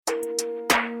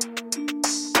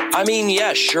I mean,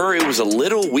 yeah, sure, it was a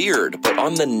little weird, but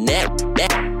on the net,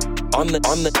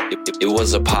 it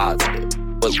was a positive.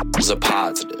 It was a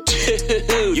positive.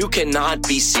 You cannot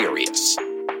be serious.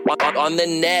 On the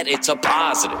net, it's a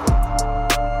positive.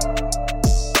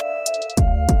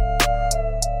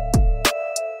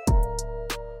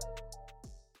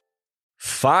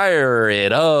 Fire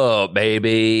it up,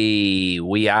 baby.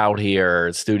 We out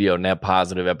here. Studio Net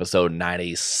Positive, episode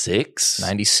 96.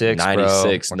 96,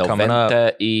 96. bro. We're coming up.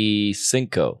 95.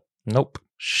 Nope.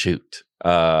 Shoot.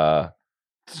 Garrett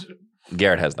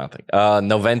has nothing.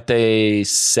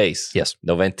 96. Yes.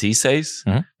 96?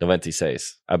 Mhm.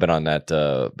 96. I've been on that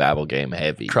Babel game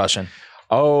heavy. Crushing.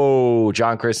 Oh,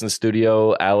 John Chris in the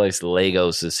studio. Alex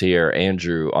Lagos is here.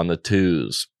 Andrew on the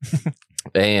twos.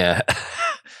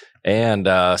 And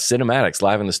Cinematics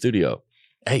live in the studio.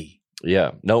 Hey.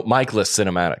 Yeah. No, Mikeless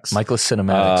Cinematics. Mikeless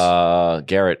Cinematics.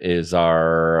 Garrett is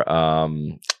our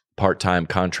part-time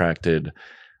contracted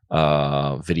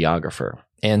videographer.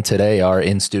 And today, our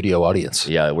in-studio audience.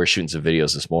 Yeah, we're shooting some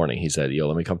videos this morning. He said, yo,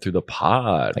 let me come through the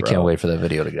pod, I bro. can't wait for that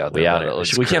video to get out there. We out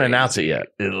it. We can't announce it yet.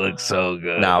 It looks so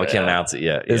good. No, we can't announce it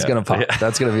yet. It's going to pop.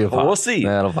 That's going to be a pop. Well, we'll see.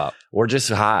 That'll pop. We're just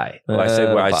high. I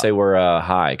say we're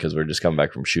high because we're just coming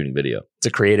back from shooting video. It's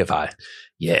a creative high.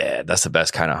 Yeah, that's the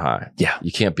best kind of high. Yeah.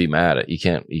 You can't be mad at it. You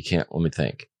can't, let me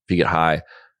think. If you get high,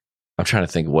 I'm trying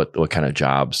to think what kind of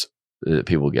jobs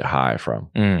people get high from.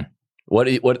 Mm.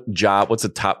 What's a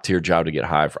top tier job to get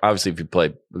high for? Obviously, if you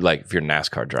play, like if you're a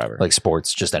NASCAR driver. Like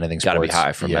sports, just anything sports. Gotta be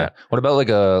high from that. What about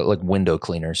like window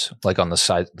cleaners? Like on the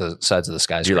sides of the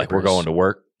skyscrapers? You're like, we're going to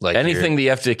work. Like anything that you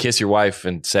have to kiss your wife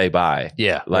and say bye.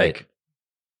 Yeah. Like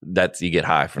that's, you get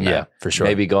high from that. Yeah, for sure.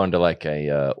 Maybe going to like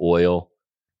a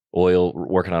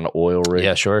working on an oil rig.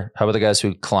 Yeah, sure. How about the guys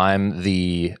who climb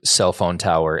the cell phone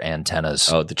tower antennas?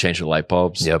 Oh, to change the light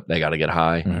bulbs. Yep. They got to get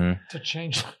high. Mm-hmm. To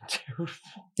change dude.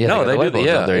 Yeah, No, got they the light do. bulbs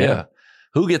Yeah, out there, yeah.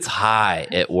 Who gets high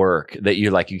at work that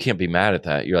you're like, you can't be mad at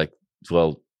that? You're like,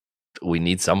 well, we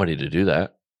need somebody to do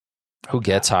that. Who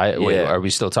gets high? Wait, Yeah. are we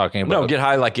still talking about? No, get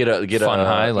high, like get a fun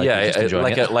high, like you're just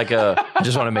enjoying it? like a. I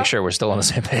just want to make sure we're still on the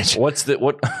same page.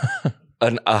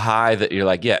 A high that you're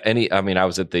like, yeah. I mean, I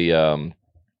was at the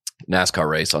NASCAR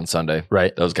race on Sunday.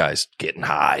 Right. Those guys getting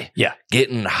high. Yeah.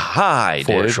 Getting high,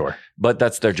 For dude. sure. But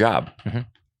that's their job. Mhm.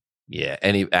 Yeah.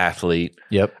 Any athlete.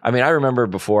 Yep. I mean, I remember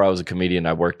before I was a comedian,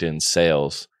 I worked in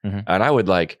sales, Mhm. and I would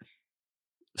like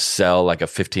sell like a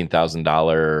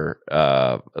 $15,000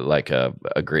 like a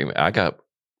agreement. I got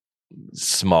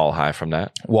small high from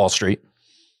that. Wall Street.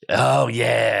 Oh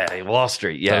yeah, Wall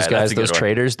Street. Yeah, those guys, those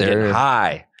traders, Getting they're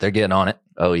high. They're getting on it.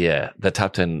 Oh yeah, the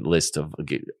top 10 list of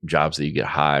jobs that you get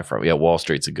high from. Yeah, Wall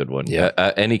Street's a good one. Yeah.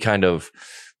 Any kind of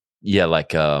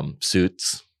like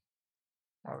suits.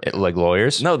 Like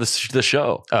lawyers? No, the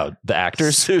show. Oh, the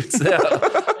actors? Suits. Yeah.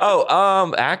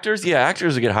 Actors. Yeah,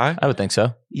 actors would get high. I would think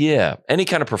so. Yeah, any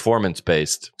kind of performance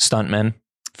based. Stuntmen,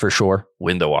 for sure.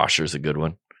 Window washer's a good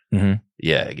one. Mm-hmm.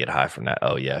 Yeah, get high from that.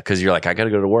 Oh yeah, because you're like, I got to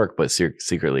go to work, but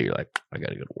secretly you're like, I got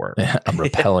to go to work. I'm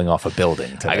rappelling off a building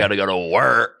today. I got to go to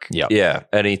work. Yep. Yeah.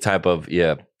 Any type of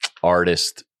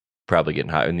artist probably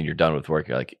getting high, and then you're done with work.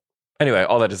 You're like, anyway,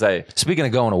 all that to say. Speaking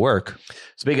of going to work,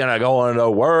 We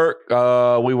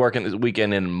working this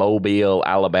weekend in Mobile,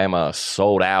 Alabama.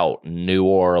 Sold out. New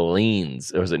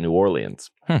Orleans. Or was it New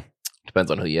Orleans? Depends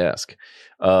on who you ask.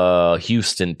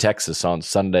 Houston, Texas on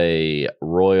Sunday.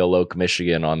 Royal Oak,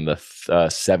 Michigan on the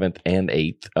 7th and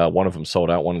 8th. One of them sold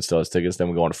out. One still has tickets. Then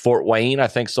we're going to Fort Wayne, I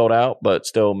think sold out, but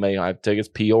still may have tickets.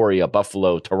 Peoria,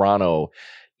 Buffalo, Toronto,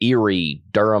 Erie,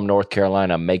 Durham, North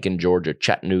Carolina, Macon, Georgia,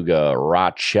 Chattanooga,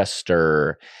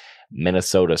 Rochester,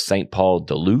 Minnesota, St. Paul,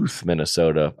 Duluth,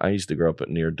 Minnesota. I used to grow up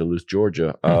near Duluth,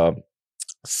 Georgia.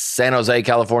 San Jose,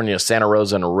 California, Santa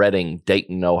Rosa and Redding,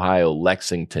 Dayton, Ohio,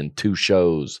 Lexington, 2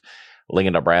 shows.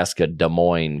 Lincoln, Nebraska, Des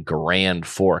Moines, Grand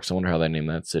Forks. I wonder how they named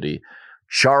that city.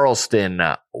 Charleston,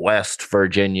 West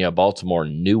Virginia, Baltimore,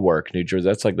 Newark, New Jersey.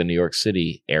 That's like the New York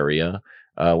City area,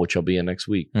 which I'll be in next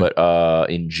week. But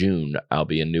in June, I'll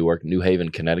be in Newark, New Haven,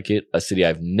 Connecticut, a city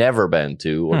I've never been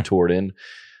to or toured in.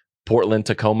 Portland,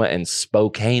 Tacoma, and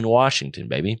Spokane, Washington,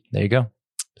 baby. there you go.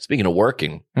 Speaking of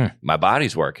working, my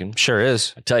body's working. Sure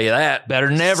is. I tell you that. Better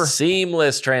than ever.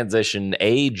 Seamless transition,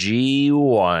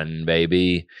 AG1,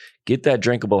 baby. Get that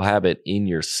drinkable habit in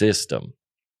your system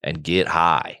and get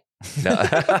high. No,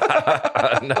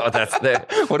 no, that's there.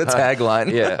 What a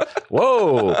tagline. Yeah.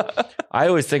 Whoa. I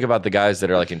always think about the guys that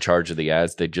are like in charge of the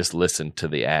ads. They just listen to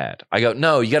the ad. I go,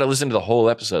 no, you got to listen to the whole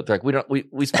episode. They're like,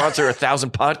 we sponsor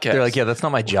 1,000 podcasts. They're like, yeah, that's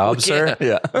not my job, sir.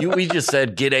 Yeah. We just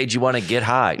said, get age, you want to get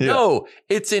high. Yeah. No,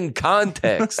 it's in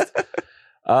context.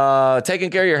 Taking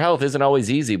care of your health isn't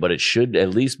always easy, but it should at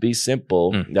least be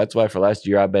simple. That's why for last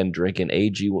year I've been drinking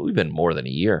AG1. We've been more than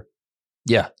a year.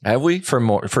 Yeah. Have we? For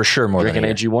sure more drinking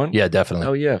than a year. AG1? Yeah, definitely.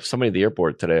 Oh, yeah. Somebody at the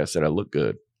airport today, I said I look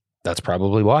good. That's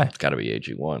probably why. It's got to be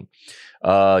AG1.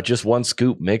 Just one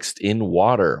scoop mixed in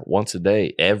water once a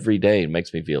day, every day. It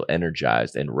makes me feel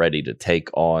energized and ready to take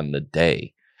on the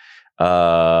day.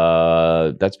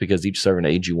 That's because each serving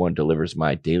of AG1 delivers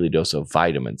my daily dose of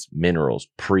vitamins, minerals,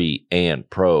 pre and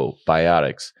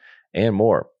probiotics, and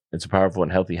more. It's a powerful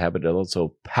and healthy habit that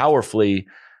also powerfully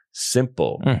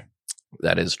simple.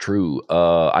 That is true.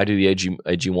 I do the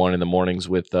AG1 in the mornings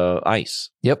with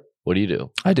ice. Yep. What do you do?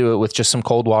 I do it with just some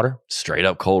cold water. Straight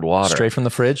up cold water. Straight from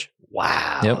the fridge.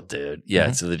 Wow, dude.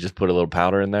 Yeah, so they just put a little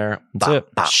powder in there. That's it.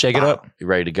 Shake it up. You're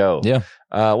ready to go. Yeah.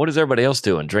 What is everybody else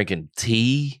doing? Drinking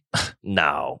tea?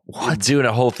 No. What? Doing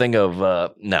a whole thing of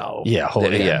no. Yeah.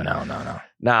 Yeah. No.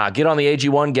 Nah, get on the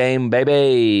AG1 game,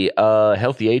 baby.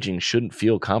 Healthy aging shouldn't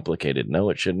feel complicated. No,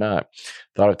 it should not.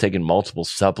 Thought of taking multiple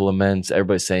supplements.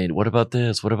 Everybody's saying, what about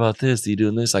this? What about this? Are you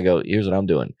doing this? I go, here's what I'm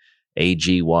doing.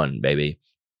 AG1, baby.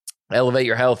 Elevate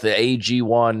your health. The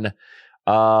AG1.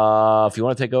 If you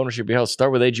want to take ownership of your health,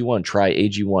 start with AG1. Try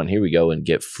AG1. Here we go, and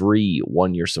get free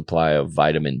 1-year supply of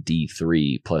vitamin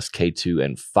D3 plus K2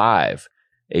 and 5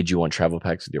 AG1 travel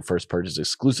packs with your first purchase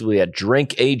exclusively at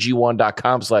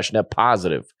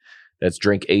drinkag1.com/netpositive. That's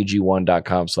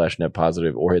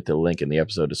drinkag1.com/netpositive, or hit the link in the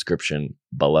episode description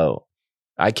below.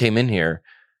 I came in here,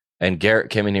 and Garrett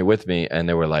came in here with me, and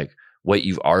they were like, wait,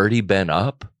 you've already been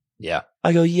up? Yeah.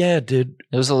 I go, yeah, dude.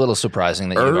 It was a little surprising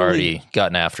that you've already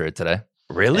gotten after it today.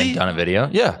 Really? And done a video.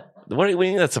 Yeah. What do you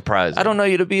mean that's surprising? I don't know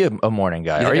you to be a morning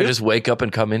guy. Are you just wake up and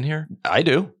come in here? I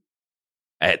do.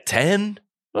 At 10?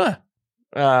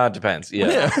 Depends.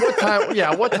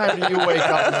 Yeah. What time do you wake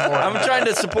up in the morning? I'm trying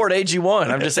to support AG1.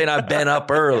 I'm just saying I've been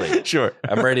up early. Sure.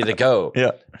 I'm ready to go.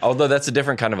 Yeah. Although that's a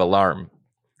different kind of alarm.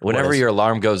 Whenever your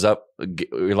alarm goes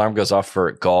off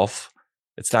for golf,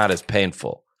 it's not as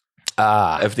painful.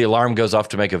 If the alarm goes off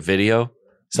to make a video,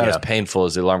 it's not as painful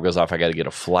as the alarm goes off. I got to get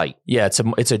a flight. Yeah,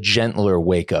 it's a gentler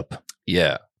wake up.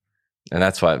 Yeah. And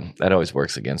that's why that always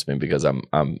works against me, because I'm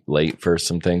late for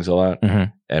some things a lot.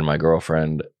 Mm-hmm. And my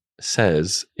girlfriend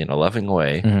says in a loving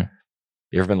way,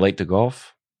 you ever been late to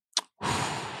golf?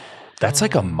 That's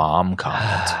like a mom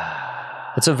comment.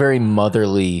 That's a very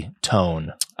motherly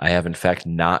tone. I have, in fact,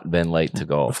 not been late to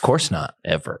golf. Of course not.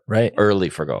 Ever. Right. Early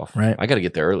for golf. Right. I got to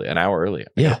get there early, an hour early.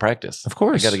 I got to practice. Of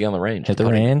course. I got to get on the range. Hit the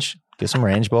range. Get some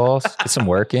range balls. Get some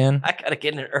work in. I got to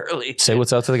get in it early. Say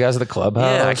what's up to the guys at the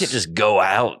clubhouse. Yeah, I can't just go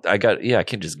out. I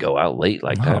can't just go out late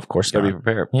like that. Of course got to not. be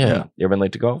prepared. Yeah. You ever been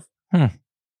late to golf?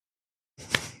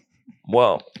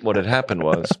 Well, what had happened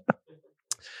was,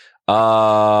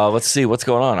 let's see what's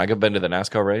going on. I got been to the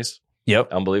NASCAR race.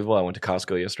 Yep. Unbelievable. I went to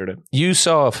Costco yesterday. You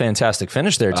saw a fantastic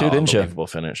finish there too, didn't you? Unbelievable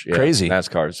finish. Yeah. Crazy.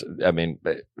 NASCAR's, I mean.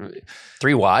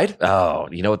 3 wide? Oh,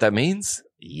 you know what that means?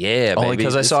 Yeah, only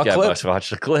because I saw a clip. clip. Must watch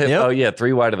the clip. Yep. Oh yeah,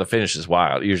 3 wide of the finish is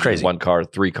wild. Usually Crazy.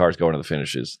 3 cars going to the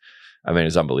finishes. I mean,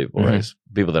 it's unbelievable race.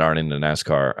 People that aren't into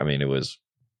NASCAR, I mean, it was.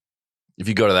 If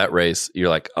you go to that race, you're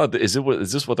like, oh, is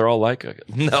this what they're all like? I go,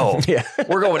 no, Yeah.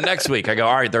 we're going next week. I go,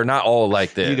 all right, they're not all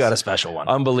like this. You got a special one.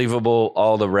 Unbelievable.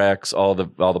 All the wrecks, all the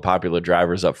popular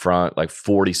drivers up front, like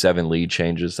 47 lead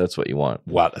changes. That's what you want.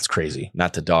 Wow, that's crazy.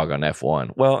 Not to dog on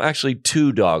F1. Well, actually,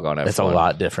 to dog on F1. That's a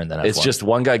lot different than F1. It's just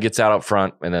one guy gets out up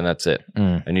front, and then that's it.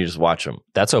 And you just watch them.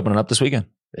 That's opening up this weekend.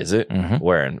 Is it?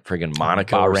 Where, in friggin'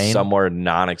 Monaco Bahrain? or somewhere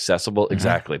non-accessible?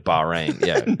 Exactly. Bahrain.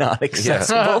 Yeah. Not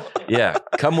accessible. Yeah.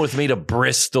 Come with me to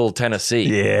Bristol, Tennessee.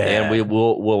 Yeah. And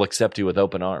we'll accept you with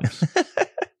open arms.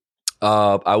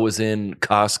 I was in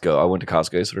Costco. I went to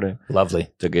Costco yesterday Lovely.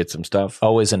 to get some stuff.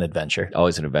 Always an adventure.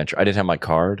 Always an adventure. I didn't have my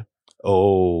card.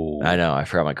 Oh. I know. I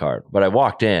forgot my card. But I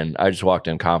walked in. I just walked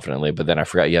in confidently. But then I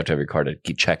forgot you have to have your card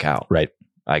to check out. Right.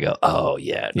 I go, oh,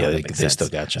 yeah. No, Yeah, that they makes sense. still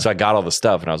got you. So I got all the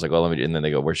stuff, and I was like, well, let me. And then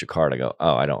they go, where's your card? I go,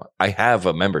 oh, I don't. I have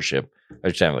a membership. I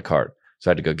just don't have the card. So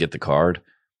I had to go get the card,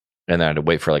 and then I had to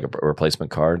wait for like a replacement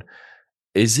card.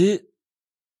 Is it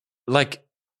like,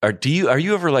 are you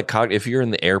ever like, if you're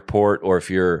in the airport or if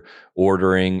you're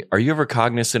ordering, are you ever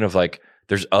cognizant of like,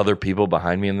 there's other people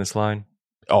behind me in this line?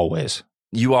 Always.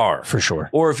 You are. For sure.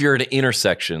 Or if you're at an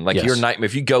intersection, like Yes.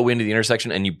 if you go into the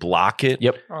intersection and you block it.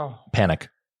 Yep. Oh. Panic.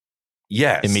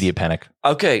 Yes. Immediate panic.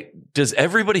 Okay. Does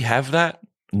everybody have that?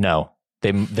 No.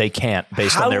 They can't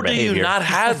based How on their do behavior. you not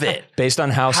have it? Based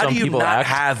on how How some do you people not act.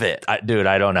 have it? Dude,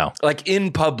 I don't know. Like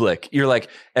in public, you're like,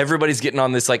 everybody's getting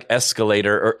on this like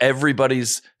escalator, or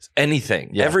everybody's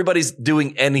anything. Yeah. Everybody's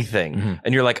doing anything. Mhm.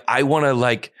 And you're like, I want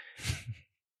to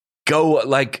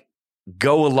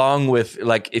go along with,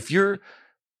 like, if you're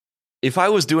if I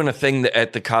was doing a thing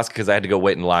at the Costco because I had to go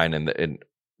wait in line and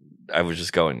I was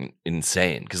just going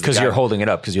insane because you're holding it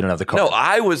up because you don't have the card. No,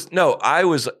 I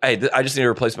was. Hey, I just need a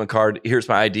replacement card. Here's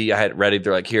my ID. I had it ready.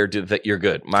 They're like, here, do that. You're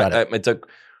good. It took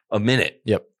a minute.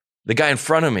 Yep. The guy in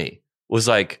front of me was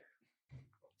like,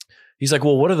 he's like,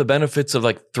 well, what are the benefits of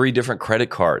like 3 different credit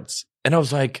cards? And I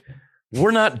was like,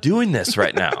 we're not doing this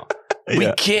right now.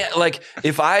 We can't, like,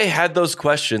 if I had those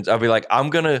questions, I'd be like, I'm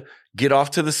going to get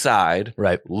off to the side,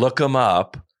 right? Look them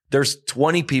up. There's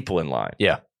 20 people in line.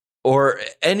 Yeah. Or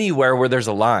anywhere where there's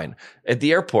a line. At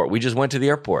the airport, we just went to the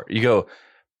airport. You go,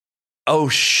 oh,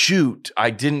 shoot, I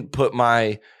didn't put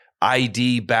my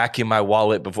ID back in my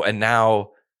wallet before. And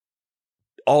now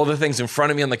all the things in front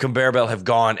of me on the conveyor belt have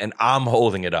gone and I'm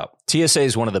holding it up. TSA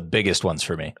is one of the biggest ones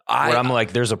for me. Where I'm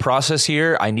like, there's a process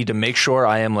here. I need to make sure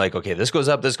I am like, okay, this goes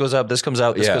up, this goes up, this comes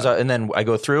out, this goes out. And then I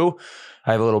go through.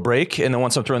 I have a little break, and then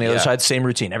once I'm through on the other side, same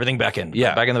routine. Everything back in.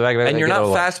 Yeah. Back in the back. And you're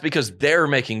not fast because they're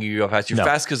making you go fast. You're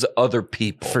fast because of other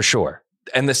people. For sure.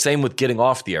 And the same with getting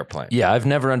off the airplane. Yeah, I've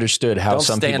never understood how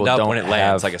some people don't stand up when it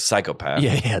lands like a psychopath.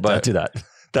 Yeah, don't do that.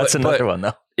 That's another one,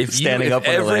 though. If standing up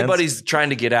when everybody's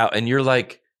trying to get out and you're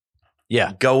like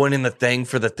going in the thing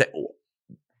for the thing.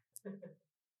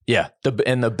 Yeah.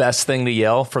 And the best thing to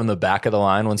yell from the back of the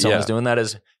line when someone's doing that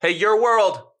is, hey, your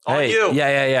world. On you.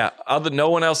 Yeah. No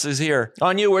one else is here.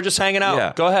 On you. We're just hanging out.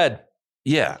 Yeah. Go ahead.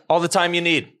 Yeah. All the time you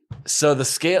need. So the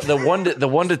scale, the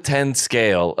 1 to 10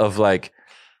 scale of like,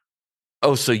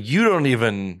 oh, so you don't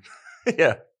even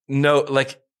know,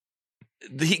 like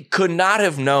he could not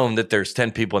have known that there's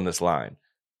 10 people in this line.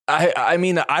 I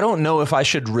mean, I don't know if I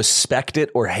should respect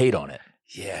it or hate on it.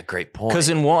 Yeah, great point. Because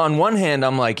on one hand,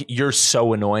 I'm like, you're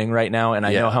so annoying right now, and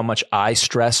I know how much I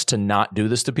stress to not do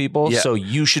this to people, so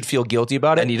you should feel guilty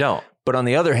about it. And you don't. But on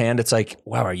the other hand, it's like,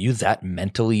 wow, are you that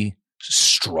mentally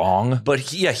strong? But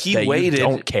he waited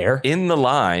don't care in the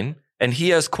line, and he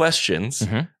has questions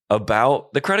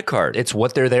about the credit card. It's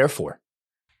what they're there for.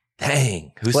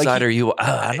 Dang, whose side are you?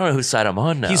 I don't know whose side I'm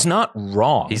on now. He's not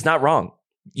wrong. He's not wrong.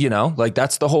 You know, like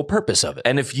that's the whole purpose of it.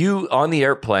 And if you, on the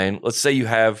airplane, let's say you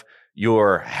have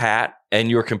your hat and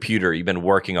your computer, you've been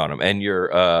working on them, and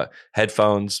your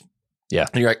headphones. Yeah.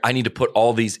 And you're like, I need to put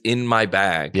all these in my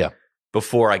bag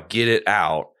before I get it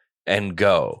out and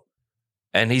go.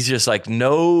 And he's just like,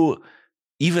 no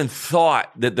even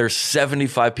thought that there's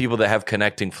 75 people that have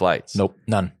connecting flights. Nope,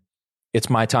 none. It's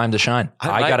my time to shine.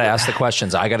 I got to ask the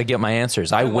questions. I got to get my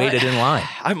answers. I waited in line.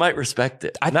 I might respect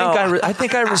it. I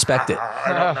think I respect it.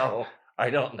 I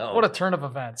don't know. What a turn of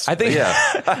events. I think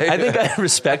I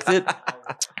respect it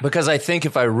because I think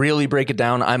if I really break it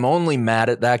down, I'm only mad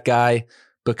at that guy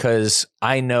because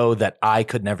I know that I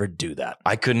could never do that.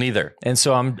 I couldn't either. And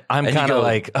so I'm kind of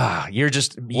like, you're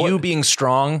just you being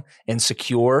strong and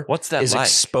secure. What's that is like?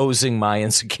 Exposing my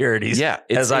insecurities. Yeah,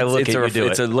 as I look at you do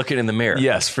it. It's a looking in the mirror.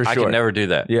 Yes, for sure. I could never do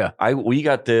that. Yeah,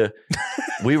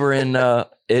 we were in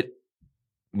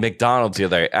McDonald's the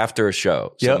other day after a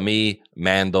show. So me,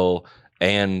 Mandel,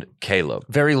 and Caleb.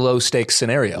 Very low stakes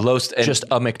scenario. Just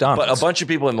a McDonald's. But a bunch of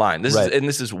people in line. This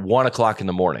is 1 o'clock in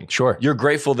the morning. Sure. You're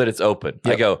grateful that it's open.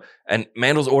 Yep. I go, and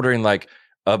Mandel's ordering like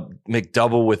a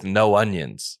McDouble with no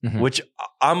onions, which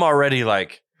I'm already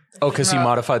like. Oh, because he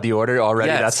modified the order already?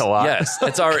 Yes, that's a lot. Yes.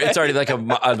 It's already like a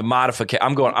modification.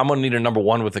 I'm going to need a number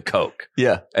 1 with a Coke.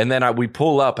 Yeah. And then we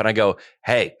pull up and I go,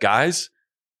 hey, guys,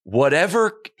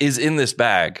 whatever is in this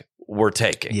bag, we're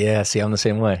taking. Yeah. See, I'm the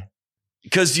same way.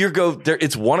 Because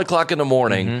it's 1 o'clock in the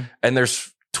morning and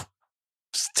there's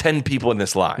 10 people in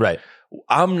this line. Right.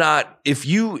 I'm not, if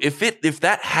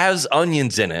that has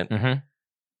onions in it,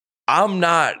 I'm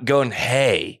not going,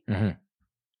 hey,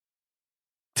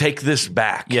 take this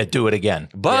back. Yeah, do it again.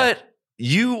 But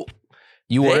you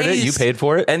ordered it, you paid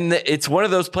for it. And it's one of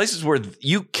those places where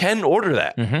you can order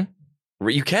that.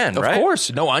 You can, right? Of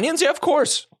course. No onions? Yeah, of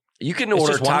course. You can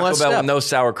order Taco Bell with no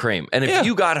sour cream. And if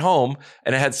you got home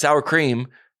and it had sour cream,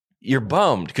 you're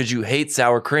bummed because you hate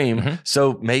sour cream.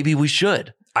 So maybe we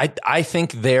should. I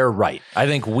think they're right. I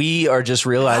think we are just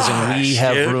realizing we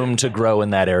have room to grow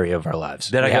in that area of our lives.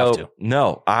 Then I go,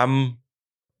 no, I'm...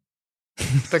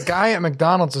 The guy at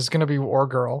McDonald's is going to be, or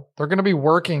girl, they're going to be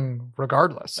working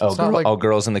regardless. It's not like,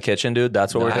 girls in the kitchen, dude.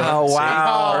 That's what we're doing. Oh,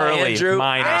 wow. Early Andrew,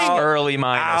 minus. Early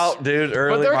minus. Out, dude.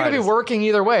 Early but they're going to minus. be working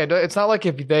either way. It's not like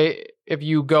if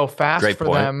you go fast Great for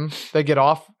point. them, they get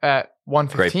off at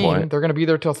Great 1:15. point. They're going to be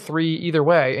there till 3 either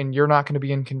way, and you're not going to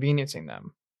be inconveniencing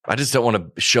them. I just don't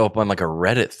want to show up on like a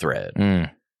Reddit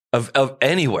thread of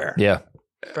anywhere. Yeah.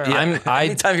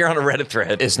 Anytime you're on a Reddit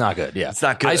thread, it's not good. Yeah. It's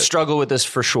not good. I struggle with this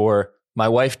for sure. My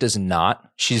wife does not.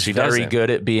 She's very good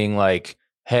at being like,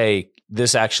 hey,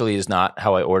 this actually is not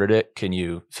how I ordered it. Can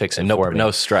you fix it for me?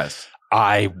 No stress.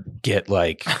 I get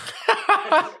like,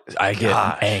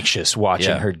 anxious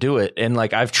watching her do it. And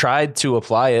like, I've tried to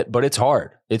apply it, but it's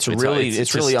hard. It's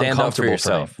really uncomfortable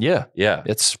for me. Yeah. Yeah.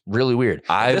 It's really weird.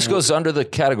 This goes under the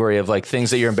category of like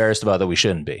things that you're embarrassed about that we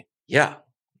shouldn't be. Yeah.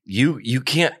 You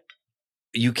can't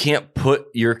put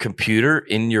your computer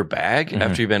in your bag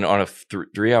after you've been on a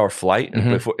 3-hour flight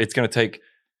and before it's going to take.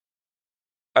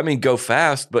 I mean, go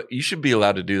fast, but you should be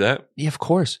allowed to do that. Yeah, of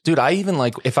course. Dude, I even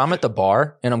like if I'm at the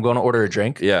bar and I'm going to order a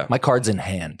drink, my card's in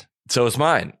hand. So is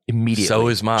mine. Immediately. So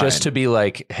is mine. Just to be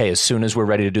like, hey, as soon as we're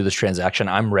ready to do this transaction,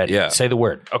 I'm ready. Yeah. Say the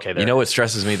word. Okay. You know what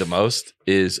stresses me the most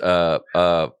is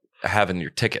having your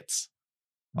tickets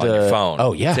on your phone.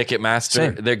 Oh, yeah. Ticketmaster.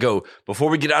 Same. They go, before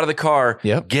we get out of the car,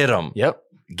 get them. Yep.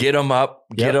 Get them up.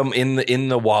 Get them in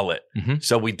the wallet.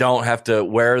 So we don't have to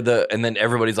wear and then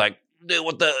everybody's like,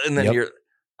 what the, and then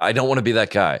I don't want to be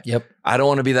that guy. Yep. I don't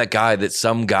want to be that guy that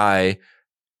some guy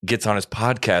gets on his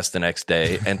podcast the next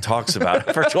day and talks about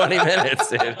it for 20 minutes,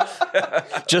 dude.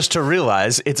 Just to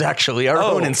realize it's actually our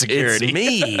own insecurity. It's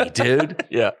me, dude.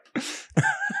 Yeah.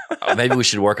 Maybe we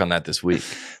should work on that this week.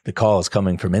 The call is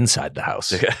coming from inside the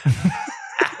house.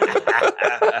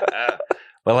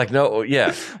 But like, no,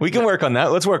 yeah. We can work on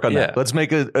that. Let's work on that. Let's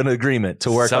make an agreement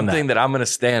to work on that. Something that I'm going to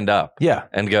stand up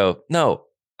and go, no,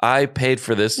 I paid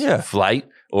for this flight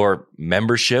or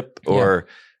membership or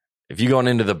if you're going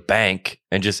into the bank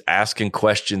and just asking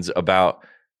questions about,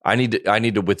 I need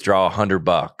to withdraw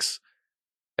 $100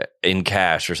 in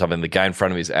cash or something. The guy in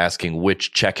front of me is asking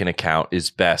which checking account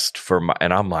is best for my,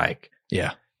 and I'm like,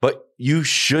 but you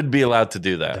should be allowed to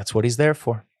do that. That's what he's there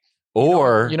for.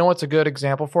 Or you know what's a good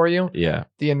example for you? Yeah.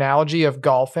 The analogy of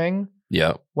golfing.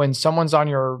 Yeah. When someone's on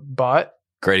your butt.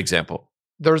 Great example.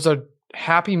 There's a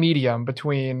happy medium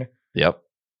between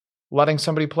letting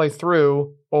somebody play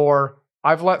through or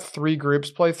I've let 3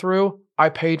 groups play through. I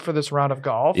paid for this round of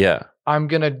golf. Yeah.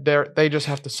 They just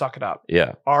have to suck it up.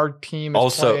 Yeah. Our team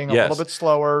is playing a little bit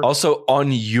slower. Also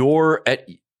on your at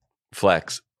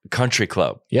Flex Country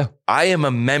Club. Yeah. I am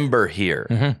a member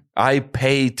here. I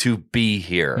pay to be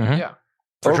here. Yeah.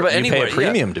 Or sure. You pay a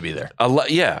premium to be there. I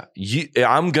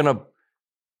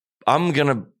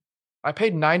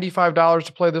paid $95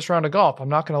 to play this round of golf. I'm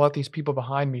not going to let these people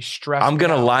behind me stress. I'm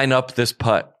going to line up this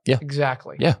putt. Yeah.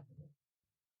 Exactly. Yeah.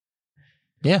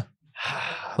 Yeah.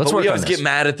 Let's work on this. Get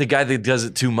mad at the guy that does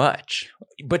it too much.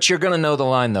 But you're going to know the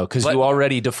line, though, because you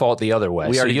already default the other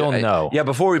way. So you'll know. Yeah,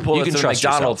 before we pull it to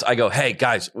McDonald's, I go, hey,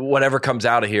 guys, whatever comes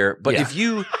out of here. But if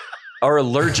you are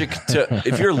allergic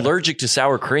to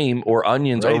sour cream or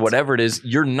onions or whatever it is,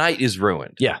 your night is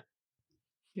ruined. Yeah.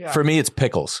 For me, it's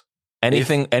pickles.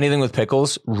 Anything with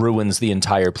pickles ruins the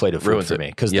entire plate of food for me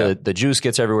because the juice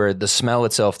gets everywhere. The smell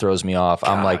itself throws me off.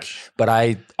 I'm like, but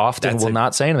I often will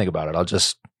not say anything about it. I'll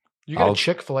just. You got a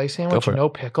Chick-fil-A sandwich, no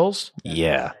pickles?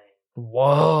 Yeah.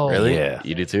 Whoa. Really? Yeah.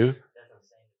 You do too?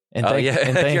 And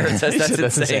Garrett says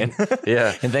that's insane.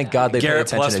 Yeah. And thank God they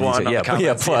Garrett pay attention plus to one.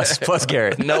 Yeah, plus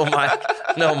Garrett. No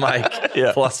Mike.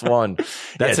 Plus one.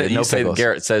 That's it. You say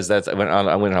Garrett says that's. I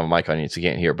wouldn't have a mic on you, so you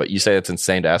can't hear. But you say it's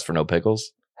insane to ask for no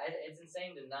pickles. It's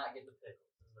insane to not get the pickles.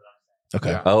 Is what I'm Okay.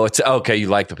 saying. Yeah. Oh, it's okay. You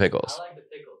like the pickles. I like the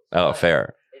pickles. Oh,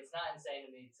 fair. It's not insane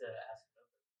to me to ask for no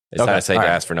pickles. It's not insane to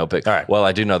ask for no pickles. All right. Well,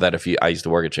 I do know that I used to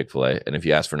work at Chick-fil-A, and if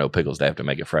you ask for no pickles, they have to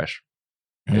make it fresh.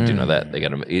 I do know that. They got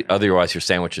to. Otherwise, your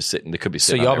sandwich is sitting. They could be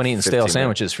sitting. So y'all been eating stale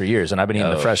sandwiches for years, and I've been eating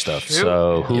the fresh stuff.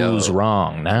 So who's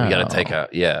wrong now? We got to take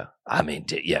a I mean,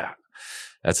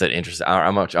 that's an interesting.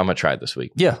 I'm gonna try it this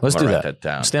week. Yeah, let's do that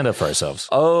down. Stand up for ourselves.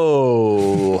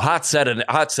 Oh, hot set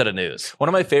of news. One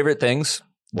of my favorite things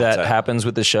that happens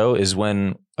with the show is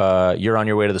when you're on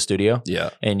your way to the studio,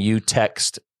 and you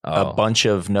text a bunch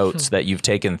of notes that you've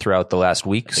taken throughout the last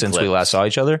week since we last saw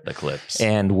each other. The clips.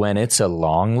 And when it's a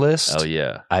long list,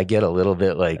 I get a little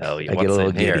bit like, I get a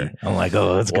little giddy. I'm like,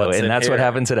 let's go. And that's what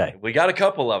happened today. We got a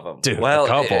couple of them. Dude, well, a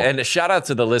couple. And a shout out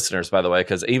to the listeners, by the way,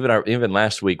 because even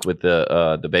last week with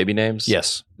the baby names,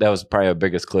 yes, that was probably our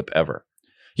biggest clip ever.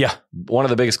 Yeah. One of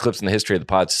the biggest clips in the history of the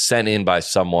pod sent in by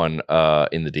someone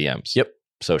in the DMs. Yep.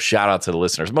 So shout out to the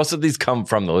listeners. Most of these come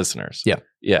from the listeners. Yeah.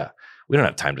 Yeah. We don't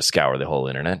have time to scour the whole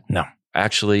internet. No.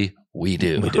 Actually, we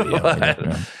do. We do,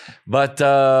 yeah. But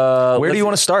where do you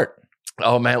want to start?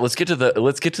 Oh man, let's get to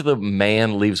the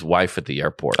man leaves wife at the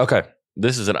airport. Okay.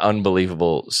 This is an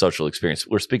unbelievable social experience.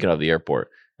 We're speaking of the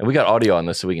airport, and we got audio on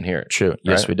this so we can hear it. True.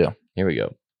 Yes, we do. Here we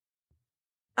go.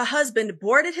 A husband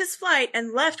boarded his flight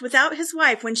and left without his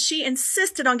wife when she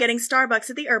insisted on getting Starbucks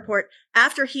at the airport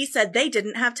after he said they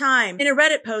didn't have time. In a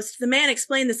Reddit post, the man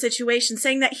explained the situation,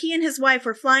 saying that he and his wife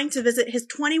were flying to visit his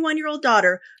 21-year-old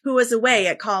daughter who was away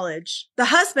at college. The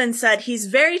husband said he's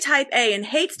very type A and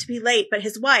hates to be late, but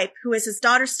his wife, who is his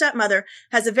daughter's stepmother,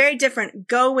 has a very different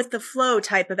go-with-the-flow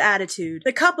type of attitude.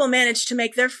 The couple managed to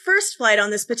make their first flight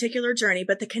on this particular journey,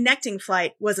 but the connecting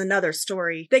flight was another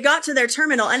story. They got to their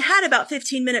terminal and had about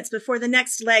 15 minutes before the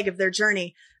next leg of their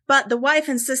journey. But the wife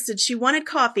insisted she wanted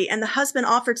coffee, and the husband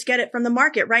offered to get it from the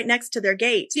market right next to their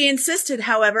gate. She insisted,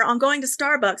 however, on going to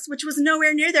Starbucks, which was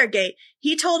nowhere near their gate.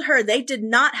 He told her they did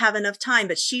not have enough time,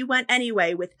 but she went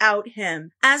anyway without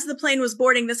him. As the plane was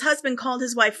boarding, this husband called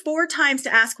his wife 4 times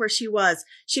to ask where she was.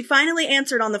 She finally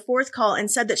answered on the 4th call and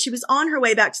said that she was on her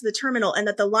way back to the terminal and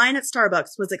that the line at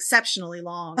Starbucks was exceptionally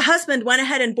long. The husband went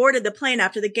ahead and boarded the plane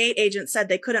after the gate agent said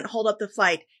they couldn't hold up the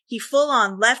flight. He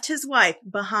full-on left his wife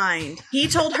behind. He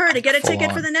told her to get a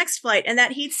ticket for the next flight and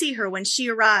that he'd see her when she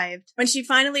arrived. When she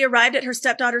finally arrived at her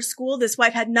stepdaughter's school, this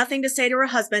wife had nothing to say to her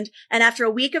husband, and after a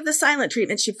week of the silent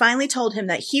treatment, she finally told him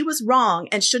that he was wrong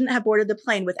and shouldn't have boarded the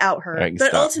plane without her.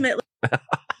 But ultimately...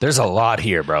 There's a lot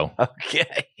here, bro.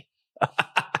 Okay.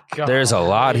 There's a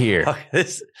lot here.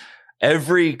 Okay,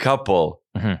 every couple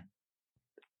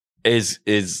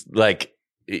is like...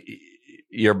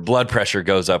 Your blood pressure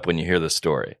goes up when you hear this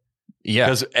story. Yeah.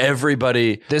 Because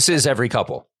everybody... This is every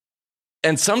couple.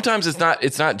 And sometimes it's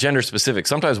not gender specific.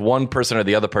 Sometimes one person or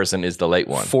the other person is the late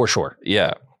one. For sure.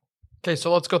 Yeah. Okay,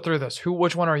 so let's go through this.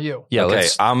 Which one are you? Yeah, okay,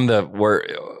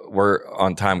 we're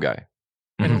on time guy.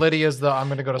 And Lydia's the I'm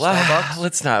going to go to Starbucks.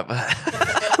 Let's not.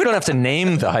 We don't have to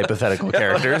name the hypothetical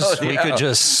characters. We could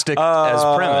just stick as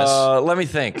premise. Let me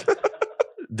think.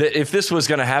 If this was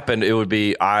going to happen, it would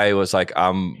be I was like,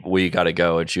 we got to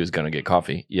go, and she was going to get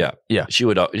coffee. Yeah, yeah. She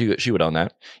would own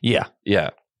that. Yeah,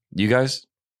 yeah. You guys,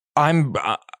 I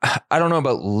don't know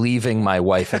about leaving my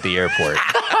wife at the airport,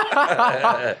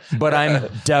 but I'm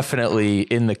definitely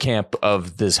in the camp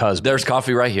of this husband. There's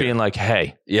coffee right here, being like,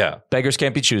 hey, yeah, beggars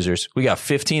can't be choosers. We got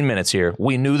 15 minutes here.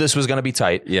 We knew this was going to be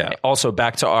tight. Yeah. Also,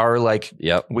 back to our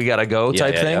we got to go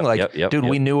type thing. Dude,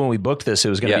 we knew when we booked this, it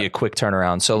was going to be a quick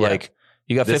turnaround. So like.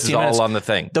 You got 15 this is minutes. all on the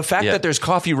thing. The fact that there's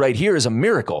coffee right here is a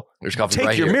miracle. There's coffee Take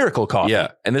right your here. miracle coffee.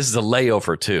 Yeah, and this is a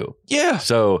layover too. Yeah.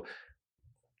 So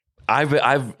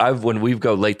I've when we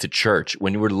go late to church,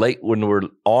 when we're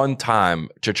on time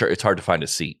to church, it's hard to find a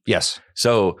seat. Yes.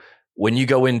 So when you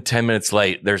go in 10 minutes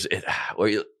late,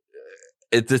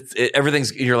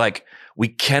 everything's, you're like, we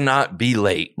cannot be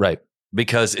late, right?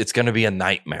 Because it's going to be a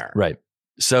nightmare, right?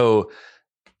 So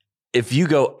if you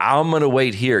go, I'm going to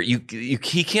wait here, he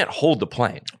can't hold the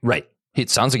plane. Right. It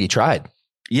sounds like he tried.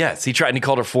 Yes, he tried, and he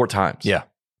called her 4 times. Yeah.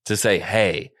 To say,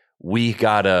 hey, we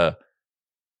got to,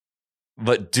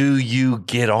 but do you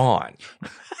get on?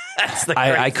 That's the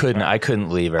I couldn't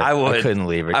leave her. I couldn't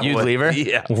leave her. You'd leave her?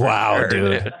 Yeah. Wow, sure,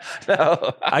 dude.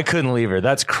 No. I couldn't leave her.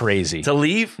 That's crazy. To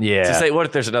leave? Yeah. To say, what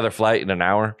if there's another flight in an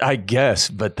hour? I guess,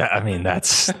 but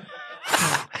that's...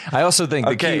 I also think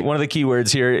one of the key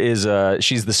words here is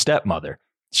she's the stepmother.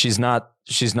 She's not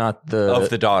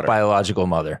the daughter, biological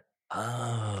mother.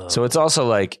 Oh. So it's also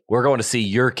like, we're going to see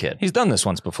your kid. He's done this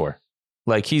once before.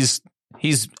 Like he's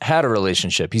had a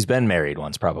relationship. He's been married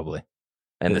once probably.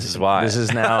 And this is why. This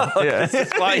is now. Yeah. This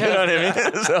is why. You know what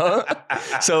I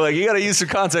mean? So like you got to use some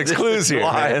context clues here.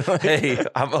 Man. Like, hey,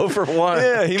 I'm 0 for 1.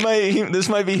 Yeah, this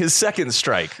might be his second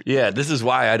strike. Yeah, this is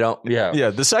why I don't. Yeah,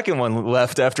 yeah. The second one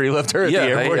left after he left her at the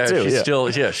airport too. She's still.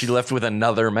 Yeah, she left with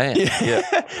another man. Yeah.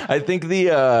 I think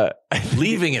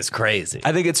leaving is crazy.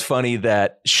 I think it's funny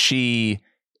that she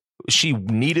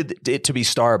needed it to be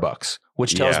Starbucks,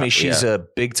 which tells me she's a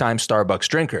big time Starbucks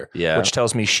drinker. Yeah. Which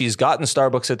tells me she's gotten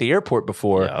Starbucks at the airport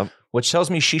before. Yeah. Which tells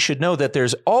me she should know that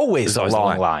there's always a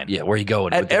long line. Yeah, where are you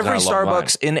going? At every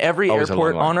Starbucks in every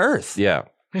airport on Earth. Yeah.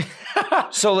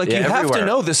 So like you have to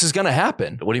know this is going to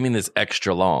happen. What do you mean this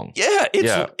extra long? Yeah,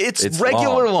 it's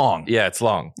regular long. Yeah, it's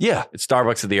long. Yeah. It's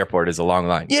Starbucks at the airport is a long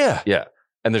line. Yeah. Yeah.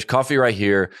 And there's coffee right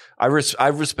here. I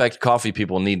respect coffee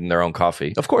people needing their own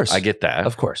coffee. Of course. I get that.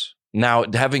 Of course. Now,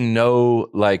 having no,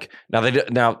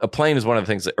 now a plane is one of the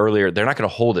things that earlier, they're not going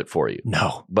to hold it for you.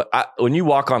 No. But when you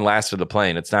walk on last of the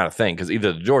plane, it's not a thing because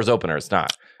either the door's open or it's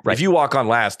not. Right. If you walk on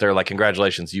last, they're like,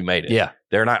 congratulations, you made it. Yeah.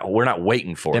 We're not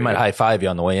waiting for you. They might high five you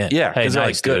on the way in. Yeah. Hey, nice,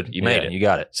 like, good. Dude. You made it. You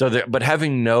got it. So, but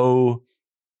having no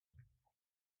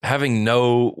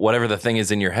whatever the thing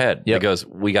is in your head that goes,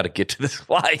 we got to get to this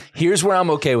flight. Here's where I'm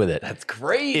okay with it. That's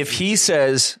great. If he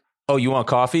says, oh, you want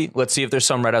coffee? Let's see if there's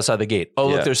some right outside the gate. Oh,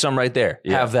 look, there's some right there.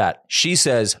 Yeah. Have that. She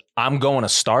says, I'm going to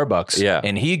Starbucks. Yeah.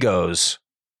 And he goes,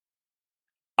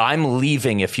 I'm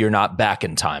leaving if you're not back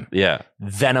in time. Yeah.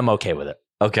 Then I'm okay with it.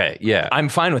 Okay, yeah. I'm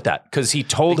fine with that because he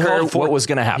told her what was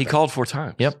going to happen. He called 4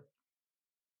 times. Yep.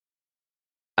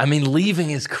 I mean,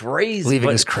 leaving is crazy.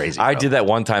 Leaving is crazy. I did that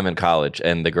one time in college,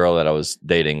 and the girl that I was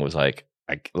dating was like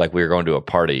we were going to a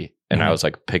party, and I was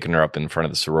like picking her up in front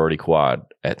of the sorority quad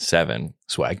at 7.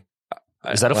 Swag.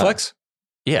 Is that a flex?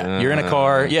 Yeah, you're in a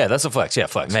car. Yeah, that's a flex. Yeah,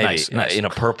 flex. Maybe nice. In a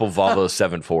purple Volvo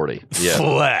 740. Yeah,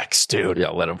 flex, dude. Yeah,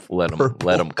 let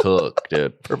them cook,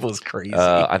 dude. Purple is crazy.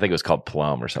 I think it was called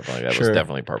plum or something like that. It was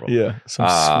definitely purple. Yeah,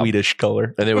 some Swedish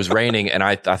color. And it was raining, and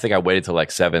I think I waited till like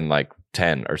 7, like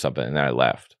 10 or something, and then I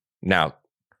left. Now,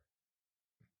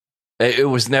 it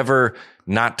was never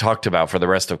not talked about for the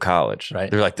rest of college. Right?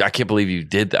 They're like, I can't believe you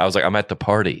did that. I was like, I'm at the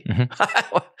party.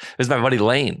 It was my buddy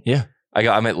Lane. Yeah,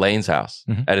 I'm at Lane's house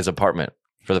at his apartment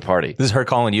for the party. This is her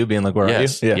calling you, being like, where are you?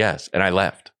 Yeah. Yes. And I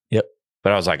left. Yep.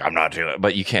 But I was like, I'm not doing it.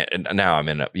 But you can't. Now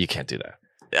you can't do that.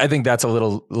 I think that's a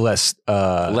little less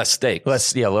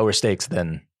stakes. Lower stakes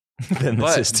than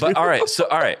this is too. But all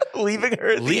right. Leaving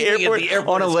her at the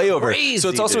airport on a layover. Crazy, so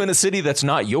it's also in a city that's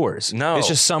not yours. No. It's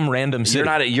just some random city. You're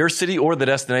not at your city or the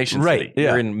destination city. Yeah.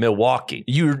 You're in Milwaukee.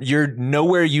 You're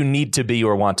nowhere you need to be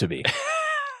or want to be.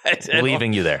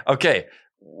 Leaving you there. Okay.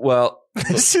 Well,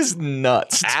 this is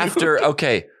nuts.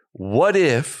 What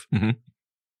if,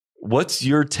 what's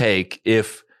your take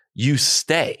if you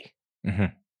stay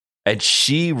and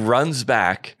she runs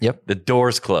back? Yep. The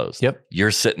door's closed. Yep.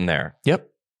 You're sitting there. Yep.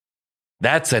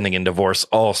 That's ending in divorce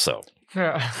also.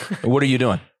 Yeah. What are you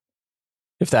doing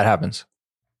if that happens?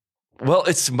 Well,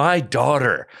 it's my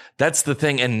daughter. That's the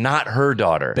thing, and not her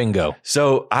daughter. Bingo.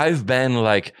 So I've been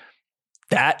like,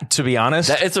 that, to be honest,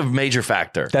 it's a major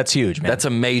factor. That's huge, man. That's a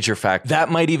major factor.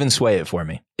 That might even sway it for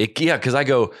me. Because I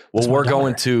go, well, we're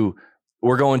going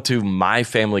to my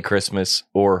family Christmas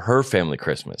or her family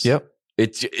Christmas. Yep.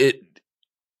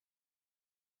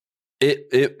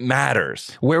 It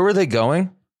matters. Where were they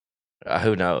going?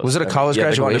 Who knows? Was it a college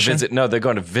graduation? They're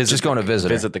going to visit. Just going to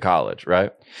visit the college,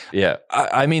 right? Yeah.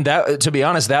 I mean, that, to be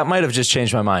honest, that might have just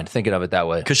changed my mind thinking of it that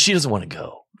way. Because she doesn't want to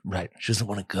go. Right. She doesn't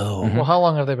want to go. Well, how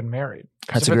long have they been married?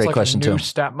 That's a great question, too. New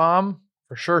stepmom,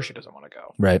 for sure she doesn't want to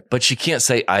go. Right. But she can't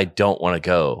say, I don't want to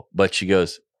go. But she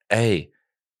goes, hey.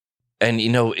 And,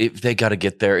 if they got to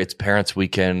get there, it's parents'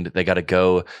 weekend. They got to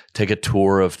go take a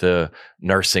tour of the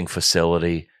nursing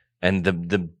facility. And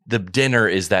the dinner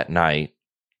is that night.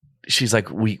 She's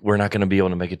like, we're not going to be able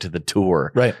to make it to the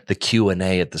tour. Right. The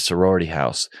Q&A at the sorority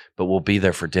house. But we'll be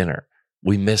there for dinner.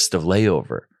 We missed a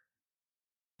layover.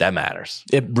 That matters.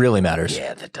 It really matters.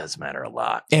 Yeah, that does matter a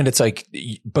lot. And it's like,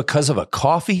 because of a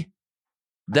coffee?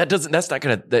 The daughter's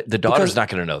not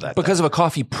going to know that. Because of a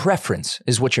coffee preference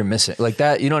is what you're missing. Like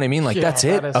that, you know what I mean? Like that's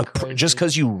it. Just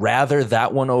because you rather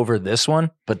that one over this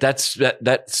one. But that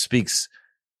speaks,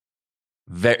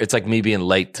 it's like me being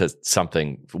late to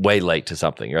something, way late to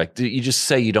something. You're like, you just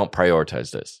say you don't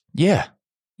prioritize this. Yeah.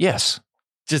 Yes.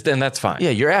 And that's fine. Yeah,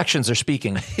 your actions are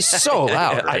speaking so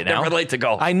loud right now. I'm never late to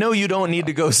golf. I know you don't need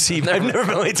to go see. I've never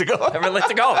been late to golf. Never late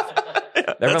to golf.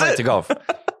 Never late to golf.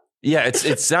 Yeah,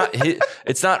 it's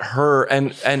not her.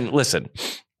 And listen,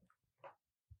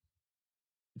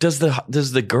 does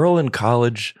the girl in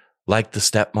college like the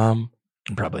stepmom?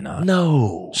 Probably not.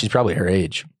 No, she's probably her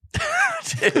age.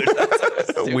 Dude,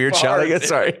 weird shot. I guess.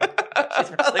 Sorry, she's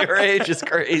probably her age is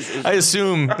crazy. I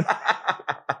assume.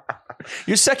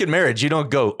 Your second marriage, you don't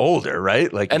go older,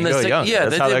 right? Like, you go young. Yeah,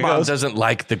 the mom doesn't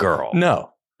like the girl.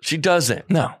 No, she doesn't.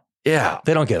 No. Yeah,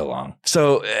 they don't get along.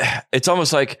 So it's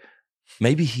almost like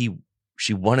maybe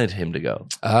she wanted him to go.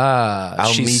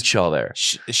 I'll meet y'all there.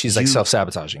 She's like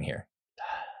self-sabotaging here.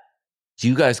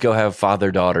 You guys go have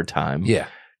father-daughter time. Yeah.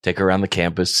 Take her around the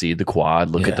campus, see the quad,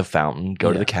 look at the fountain,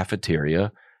 go to the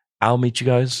cafeteria. I'll meet you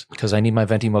guys. Because I need my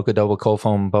venti mocha double cold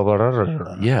foam. Blah, blah, blah, blah,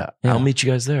 blah. Yeah. I'll meet you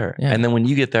guys there. Yeah. And then when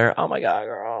you get there, oh my God,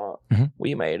 girl,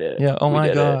 we made it. Yeah. Oh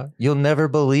my God. You'll never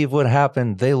believe what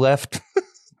happened. They left.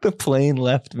 The plane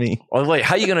left me. Oh, wait,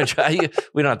 how are you going to try?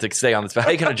 We don't have to stay on this, but how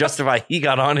are you going to justify he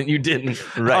got on and you didn't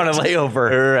on a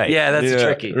layover? Right. Yeah, that's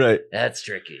tricky. Right. That's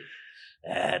tricky.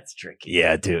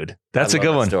 Yeah, dude. That's a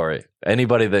good one. Story.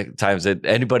 Anybody that times it,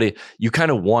 you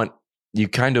kind of want,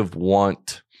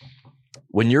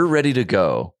 when you're ready to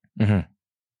go,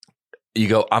 you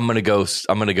go, I'm going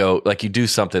to go, like you do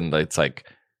something that's like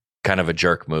kind of a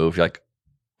jerk move. You're like,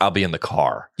 I'll be in the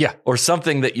car. Yeah. Or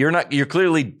something that you're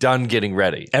clearly done getting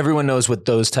ready. Everyone knows what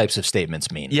those types of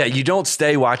statements mean. Yeah. You don't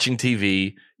stay watching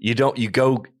TV. You're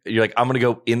like, I'm going to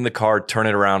go in the car, turn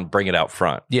it around, bring it out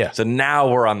front. Yeah. So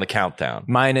now we're on the countdown.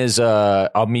 Mine is,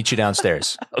 I'll meet you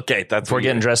downstairs. Okay. That's If we're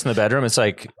getting dressed in the bedroom, it's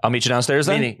like, I'll meet you downstairs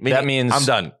then? Meaning that means I'm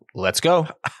done. Let's go.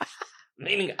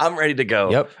 Meaning I'm ready to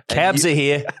go. Yep. Cabs are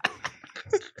here.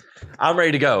 I'm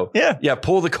ready to go. Yeah.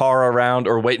 Pull the car around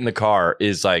or wait in the car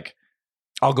is like,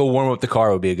 I'll go warm up the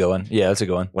car would be a good one. Yeah, that's a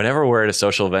good one. Whenever we're at a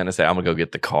social event and say, I'm going to go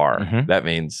get the car, that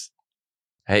means,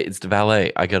 hey, it's the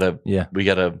valet.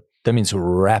 That means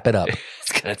wrap it up.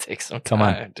 It's going to take some time. Come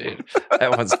on, dude.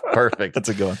 That one's perfect. That's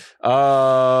a good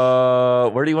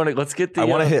one. Where do you want to, let's get the. I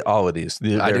want to hit all of these.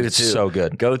 I do too. So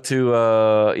good. Go to,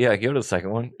 go to the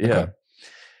second one. Yeah. Okay.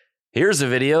 Here's a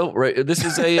video. Right. This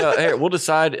is a, we'll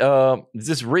decide, is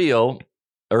this real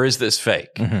or is this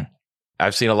fake?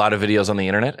 I've seen a lot of videos on the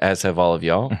internet, as have all of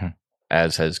y'all,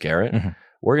 as has Garrett.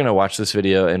 We're going to watch this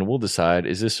video and we'll decide,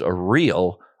 is this a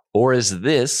real or is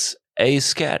this a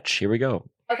sketch? Here we go.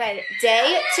 Okay,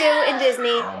 day 2 in Disney.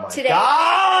 Oh my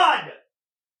God!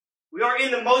 We are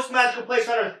in the most magical place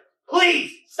on earth.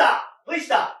 Please stop. Please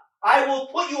stop. I will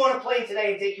put you on a plane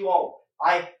today and take you home.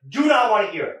 I do not want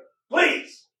to hear it.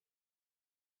 Please.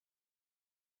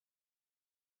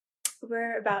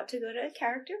 We're about to go to a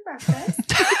character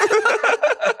breakfast.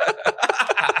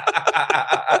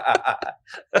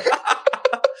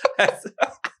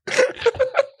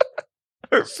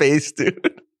 Her face,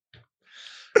 dude.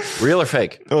 Real or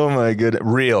fake? Oh my goodness.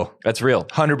 Real. That's real.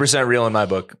 100% real in my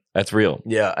book. That's real.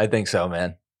 Yeah, I think so,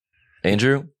 man.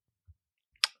 Andrew?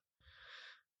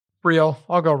 Real.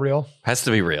 I'll go real. Has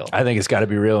to be real. I think it's got to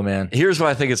be real, man. Here's why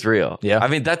I think it's real. Yeah. I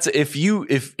mean, that's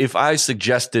if I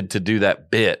suggested to do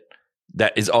that bit,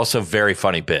 that is also a very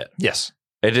funny bit. Yes.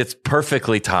 And it's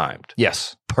perfectly timed.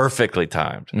 Yes. Perfectly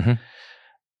timed.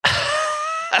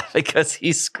 Because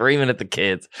he's screaming at the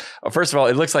kids. First of all,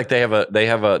 it looks like they have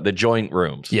the joint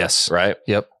rooms. Yes. Right?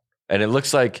 Yep. And it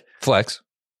looks like flex.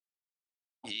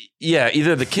 Yeah,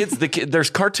 either the kids, there's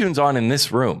cartoons on in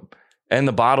this room. And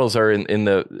the bottles are in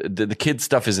the kids'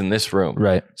 stuff is in this room.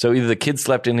 Right. So either the kids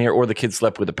slept in here or the kids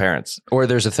slept with the parents. Or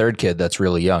there's a third kid that's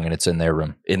really young and it's in their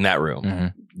room. In that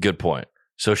room. Good point.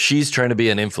 So she's trying to be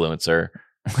an influencer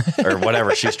or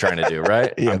whatever she's trying to do,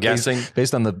 right? Yeah, I'm guessing.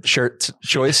 Based on the shirt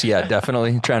choice, yeah,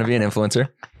 definitely trying to be an influencer.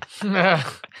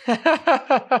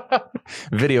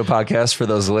 Video podcast for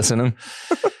those listening.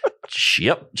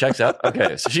 Yep, checks out.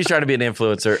 Okay, so she's trying to be an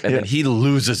influencer and then he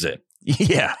loses it.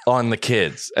 Yeah, on the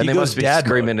kids, and they must be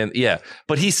screaming. And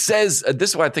but he says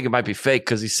this is why I think it might be fake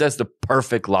because he says the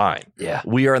perfect line. Yeah,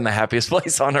 we are in the happiest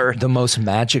place on earth, the most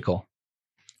magical.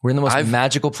 We're in the most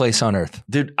magical place on earth,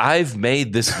 dude. I've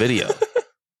made this video.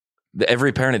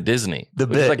 Every parent at Disney, which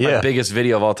is like my biggest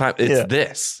video of all time. It's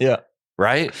this,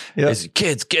 right? Yeah, it's,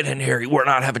 kids, get in here. We're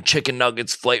not having chicken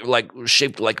nuggets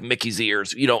shaped like Mickey's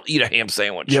ears. You don't eat a ham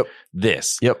sandwich. Yep.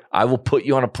 This. Yep. I will put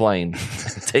you on a plane,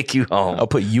 take you home. I'll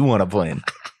put you on a plane.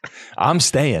 I'm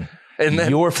staying, and then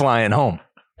you're flying home.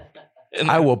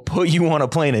 I will put you on a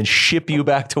plane and ship you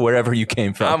back to wherever you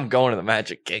came from. I'm going to the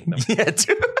Magic Kingdom. Yeah,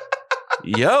 dude.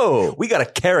 Yo, we got a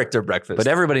character breakfast. But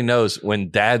everybody knows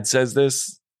when Dad says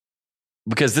this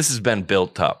because this has been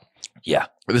built up. Yeah.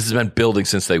 This has been building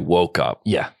since they woke up.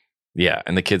 Yeah. Yeah.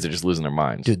 And the kids are just losing their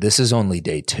minds. Dude, this is only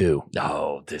day 2.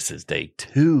 No, this is day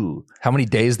 2. How many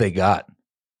days they got?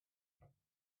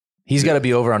 He's got to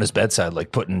be over on his bedside,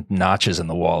 like putting notches in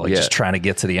the wall, like just trying to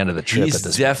get to the end of the trip.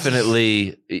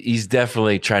 He's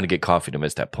definitely trying to get coffee to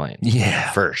miss that plane. Yeah.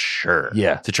 For sure.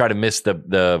 Yeah. To try to miss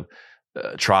the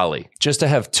trolley. Just to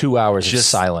have 2 hours of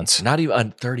silence. Not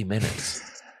even 30 minutes.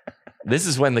 This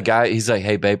is when the guy, he's like,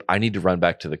 hey, babe, I need to run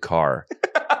back to the car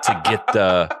to get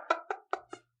the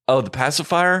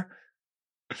pacifier?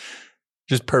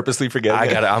 Just purposely forgetting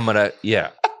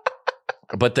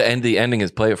But the ending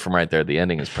is, play it from right there. The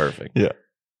ending is perfect. Yeah.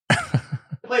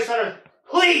 Place on earth.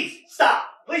 Please stop.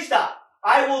 Please stop.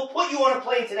 I will put you on a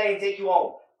plane today and take you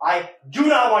home. I do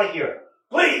not want to hear it.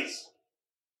 Please.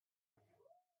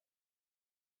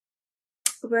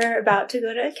 We're about to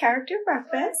go to a character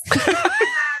breakfast.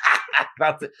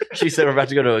 She said we're about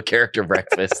to go to a character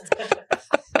breakfast.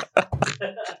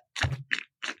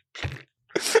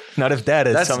 Not if Dad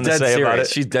has something to say about it.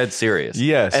 She's dead serious.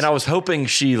 Yes. And I was hoping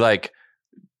she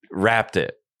wrapped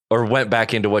it or went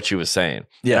back into what she was saying.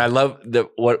 Yeah. And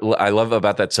what I love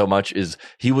about that so much is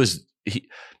he's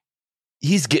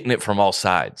getting it from all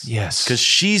sides. Yes. Because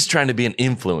she's trying to be an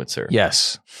influencer.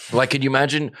 Yes. Like, can you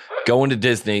imagine going to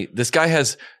Disney? This guy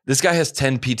has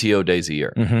 10 PTO days a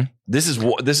year. Mm-hmm. This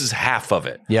is half of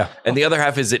it. Yeah. And the other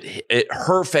half is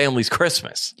her family's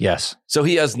Christmas. Yes. So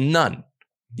he has none.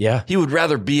 Yeah. He would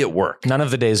rather be at work. None of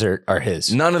the days are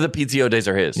his. None of the PTO days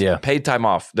are his. Yeah. Paid time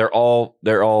off. They're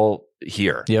all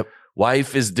here. Yep.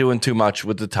 Wife is doing too much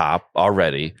with the top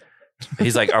already.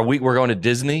 He's like, we're going to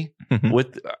Disney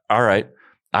with, all right.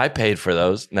 I paid for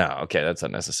those. No, okay, that's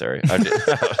unnecessary. No,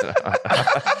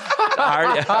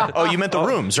 Oh, you meant the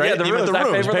rooms, right? Yeah, the rooms. I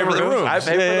pay for the rooms. I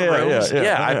pay for the rooms.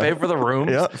 Yeah, I pay for the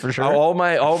rooms. Yeah, for sure. All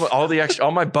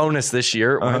my bonus this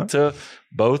year went to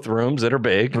both rooms that are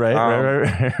big.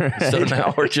 Right. So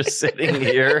now we're just sitting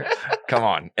here. Come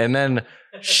on. And then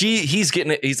he's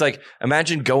getting it. He's like,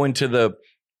 imagine going to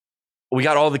we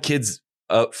got all the kids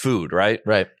food, right?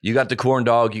 Right. You got the corn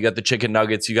dog, you got the chicken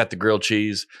nuggets, you got the grilled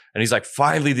cheese. And he's like,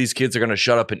 finally, these kids are going to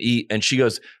shut up and eat. And she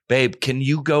goes, babe, can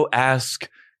you go ask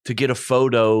to get a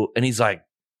photo? And he's like,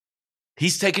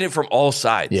 he's taking it from all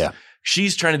sides. Yeah.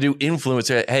 She's trying to do influence.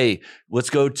 Hey, let's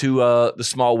go to the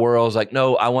Small Worlds. Like,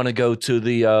 no, I want to go to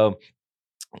the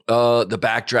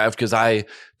Backdraft because I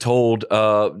told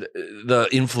the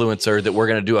influencer that we're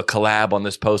going to do a collab on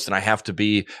this post and I have to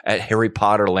be at Harry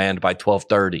Potter Land by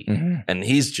 12:30. Mm-hmm. And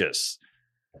he's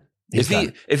if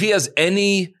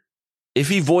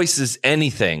he voices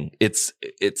anything,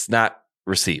 it's not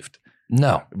received.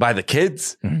 No. By the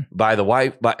kids, by the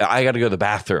wife, I got to go to the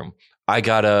bathroom. I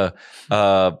gotta,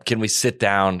 can we sit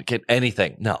down?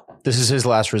 Anything. No. This is his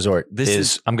last resort.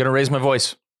 I'm going to raise my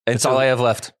voice. That's all I have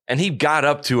left. And he got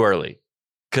up too early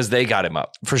because they got him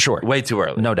up. For sure. Way too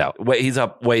early. No doubt. He's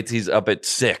up at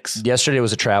 6. Yesterday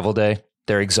was a travel day.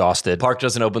 They're exhausted. Park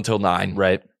doesn't open till 9.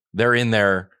 Right. They're in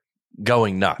there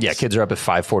going nuts. Yeah, kids are up at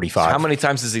 5:45. How many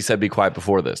times has he said be quiet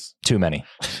before this? Too many.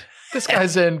 This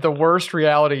guy's in the worst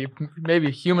reality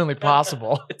maybe humanly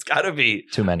possible. It's got to be.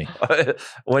 Too many.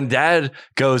 When dad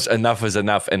goes enough is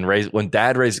enough and when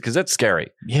dad raises, because that's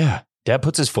scary. Yeah. Dad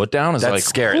puts his foot down. That's like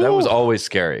scary. That was always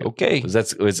scary. Okay. Was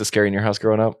it scary in your house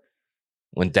growing up?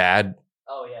 When dad?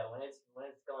 Oh yeah, when it's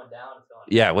going down, it's going down.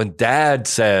 Yeah, when dad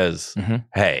says,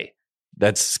 "Hey,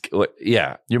 that's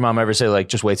yeah." Your mom ever say like,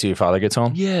 "Just wait till your father gets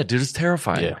home"? Yeah, dude, it's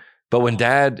terrifying. Yeah. But when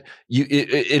dad,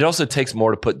 it also takes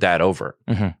more to put dad over,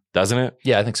 doesn't it?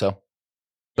 Yeah, I think so.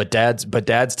 But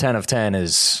dad's 10 of 10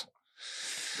 is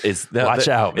watch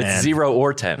out, man. It's 0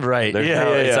 or 10, right?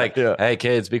 It's like, hey,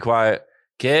 kids, be quiet.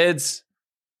 Kids,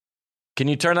 can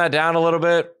you turn that down a little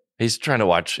bit? He's trying to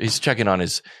watch. He's checking on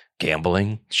his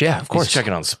gambling. Yeah, of course. He's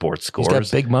checking on sports scores.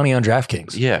 He's got big money on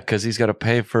DraftKings. Yeah, because he's got to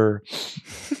pay for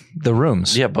the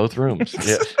rooms. Yeah, both rooms.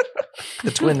 Yeah.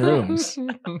 The twin rooms.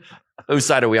 Whose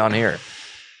side are we on here?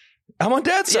 I'm on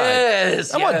dad's side.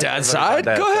 Yes, I'm on dad's side.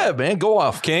 Go ahead, man. Go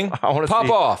off, King. I want to pop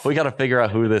off. We got to figure out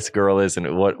who this girl is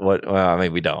and what. Well, I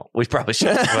mean, we don't. We probably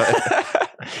should. But.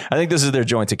 I think this is their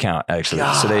joint account, actually.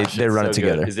 Gosh, so they run it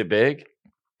together. Good. Is it big?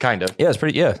 Kind of. Yeah, it's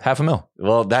pretty. Yeah, $500,000.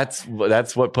 Well, that's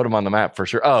what put them on the map for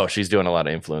sure. Oh, she's doing a lot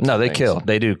of influence. No, they kill.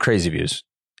 They do crazy views.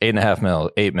 $8.5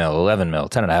 million, $8 million, $11 million,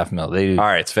 $10.5 million. They do. All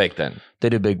right, it's fake then. They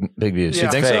do big views. Yeah.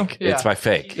 You think fake. so? Yeah. It's my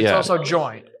fake. It's also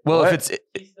joint. Well, what? if it's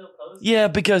yeah,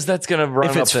 because that's gonna run.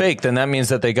 If it's fake, then that means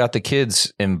that they got the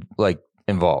kids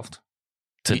involved.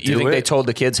 You think they told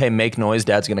the kids, "Hey, make noise.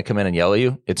 Dad's gonna come in and yell at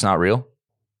you." It's not real.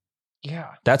 Yeah,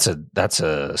 that's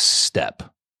a step.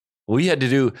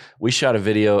 We shot a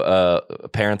video,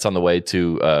 parents on the way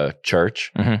to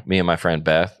church, me and my friend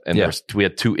Beth, and we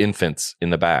had 2 infants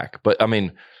in the back, but I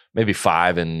mean, maybe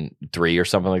 5 and 3 or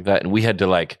something like that. And we had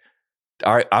to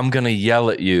all right, I'm going to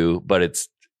yell at you, but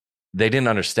they didn't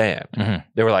understand.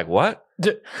 They were like, what?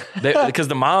 Because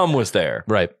the mom was there.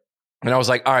 Right. And I was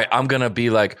like, all right, I'm going to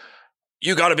be like,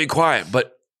 you got to be quiet,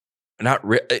 but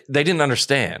they didn't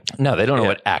understand. No, they don't know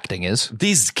what acting is.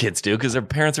 These kids do because their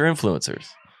parents are influencers.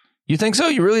 You think so?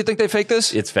 You really think they fake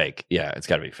this? It's fake. Yeah, it's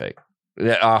got to be fake.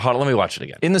 Hold on, let me watch it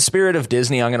again. In the spirit of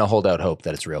Disney, I'm going to hold out hope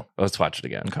that it's real. Let's watch it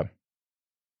again. Okay.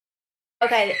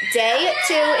 Okay, day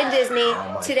 2 in Disney.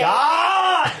 Today.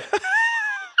 God!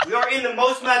 We are in the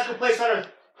most magical place on earth.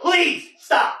 Please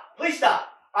stop. Please stop.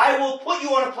 I will put you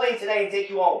on a plane today and take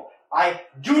you home. I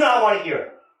do not want to hear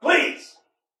it. Please.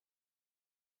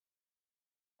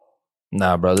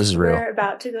 Nah, bro, this is real. We're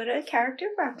about to go to a character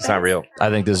breakfast. It's not real. I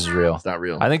think this is real. It's not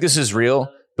real. I think this is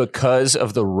real because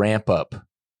of the ramp up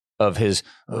of his.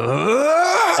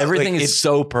 Everything is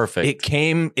so perfect.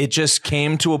 It just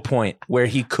came to a point where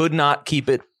he could not keep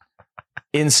it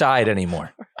inside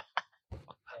anymore.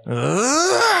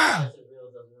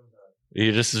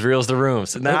 You're just as real as the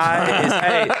rooms. Nice.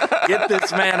 Hey, get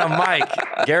this man a mic.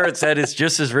 Garrett said it's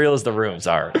just as real as the rooms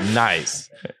are. Nice.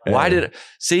 Why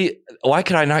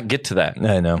could I not get to that?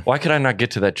 I know. Why could I not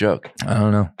get to that joke? I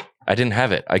don't know. I didn't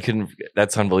have it. I couldn't.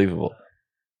 That's unbelievable.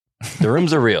 The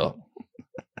rooms are real.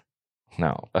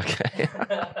 No. Okay.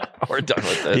 We're done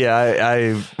with this.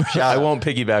 Yeah, I won't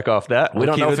piggyback off that. We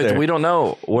don't know if we don't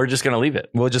know. We're just going to leave it.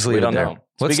 We'll just leave it there. Know.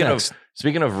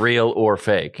 Speaking of real or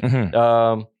fake,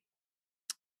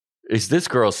 is this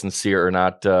girl sincere or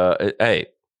not? Hey,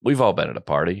 we've all been at a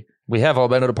party. We have all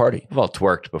been at a party. We've all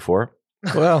twerked before.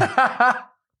 Well,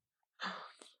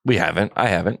 We haven't. I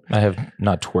haven't. I have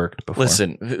not twerked before.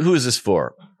 Listen, who is this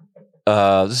for?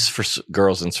 This is for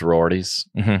girls in sororities.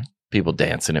 Mm-hmm. People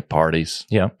dancing at parties.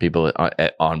 Yeah. People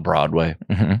on Broadway.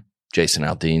 Mm-hmm. Jason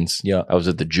Aldean's. Yeah. I was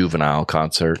at the Juvenile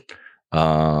concert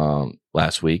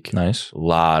last week. Nice. A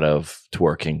lot of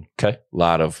twerking. Okay. A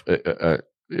lot of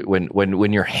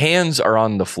when your hands are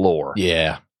on the floor.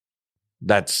 Yeah.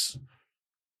 It's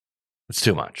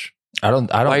too much. I don't.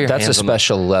 That's a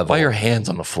special level. Why your hands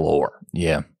on the floor?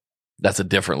 Yeah. That's a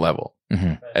different level.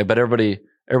 Mm-hmm. But everybody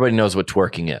knows what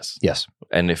twerking is. Yes.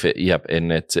 And if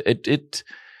and it's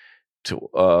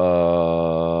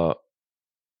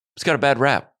got a bad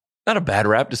rap. Not a bad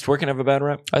rap. Does twerking have a bad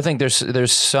rap? I think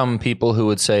there's some people who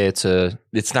would say it's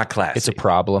not classy. It's a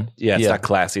problem. Yeah, it's not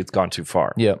classy. It's gone too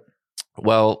far. Yeah.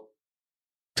 Well,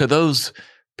 to those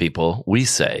people, we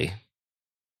say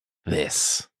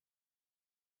this.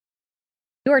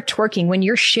 You are twerking, when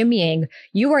you're shimmying,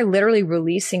 you are literally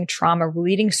releasing trauma,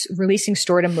 releasing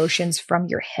stored emotions from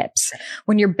your hips.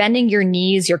 When you're bending your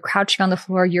knees, you're crouching on the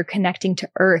floor, you're connecting to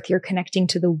earth, you're connecting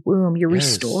to the womb, you're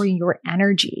restoring your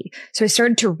energy. So I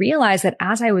started to realize that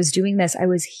as I was doing this, I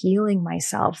was healing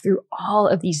myself through all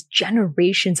of these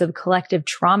generations of collective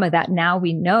trauma that now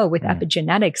we know with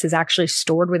epigenetics is actually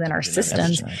stored within our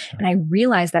systems. And I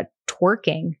realized that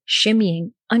twerking,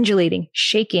 shimmying, undulating,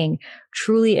 shaking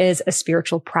truly is a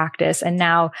spiritual practice. And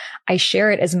now I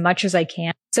share it as much as I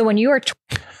can. So when you are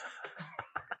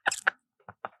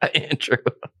Andrew,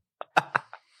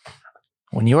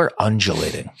 when you are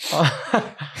undulating,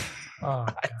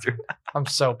 I'm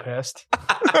so pissed.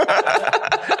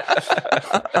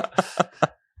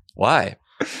 Why?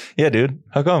 Yeah, dude.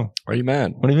 How come? Are you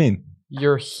mad? What do you mean?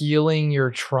 You're healing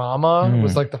your trauma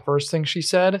was like the first thing she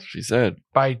said. She said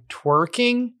by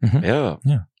twerking.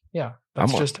 Mm-hmm. Yeah.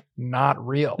 That's just not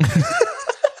real.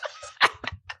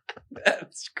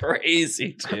 That's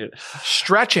crazy, dude.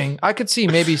 Stretching. I could see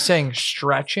maybe saying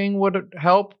stretching would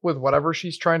help with whatever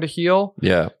she's trying to heal.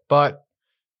 Yeah. But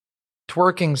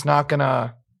twerking's not going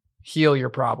to heal your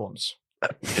problems.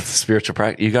 It's a spiritual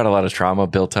practice. You got a lot of trauma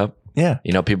built up. Yeah.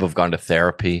 You know, people have gone to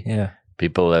therapy. Yeah.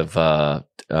 People have done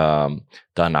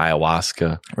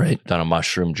ayahuasca, right? Done a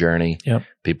mushroom journey. Yep.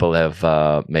 People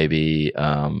have maybe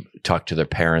talked to their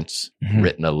parents,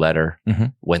 written a letter,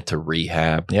 went to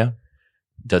rehab,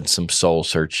 done some soul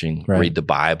searching, read the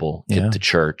Bible, get to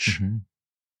church.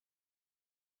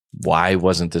 Why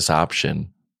wasn't this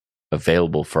option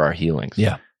available for our healings?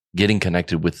 Yeah. Getting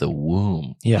connected with the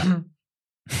womb. Yeah.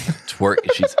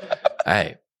 She's,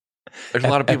 hey. There's a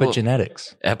lot of people.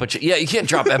 Epigenetics. Yeah, you can't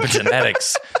drop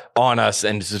epigenetics on us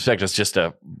and expect us just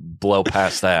to blow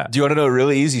past that. Do you want to know a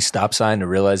really easy stop sign to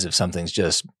realize if something's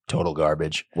just total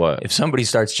garbage? What? If somebody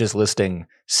starts just listing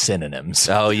synonyms.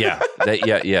 Oh, yeah.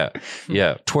 Yeah.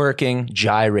 Twerking,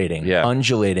 gyrating,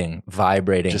 undulating,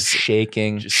 vibrating,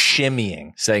 shaking,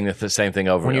 shimmying. Saying the same thing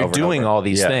over and over. When you're doing all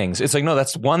these things, it's like, no,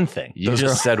 that's one thing. You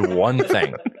just said one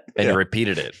thing and you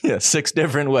repeated it. Yeah, 6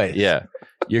 different ways. Yeah.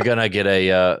 You're going to get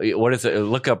a, what is it?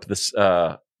 Look up this,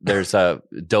 there's a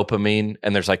dopamine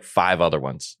and there's like 5 other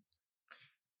ones.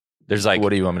 There's like,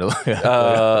 what do you want me to look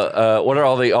at? What are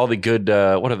all the good,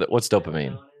 what's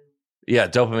dopamine? Yeah.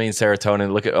 Dopamine,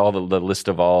 serotonin. Look at all the list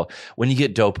of all, when you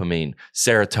get dopamine,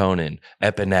 serotonin,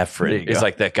 epinephrine, it's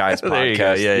like that guy's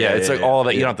podcast. Yeah. It's like all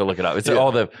that. You don't have to look it up. It's like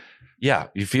all the,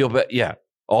 you feel better. Yeah.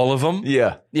 All of them?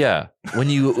 Yeah. When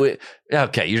you,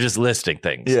 okay, you're just listing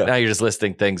things. Yeah. Now you're just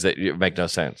listing things that make no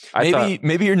sense.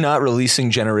 Maybe you're not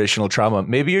releasing generational trauma.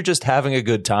 Maybe you're just having a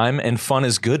good time and fun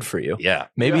is good for you. Yeah.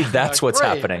 Maybe that's what's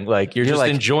happening. Like you're just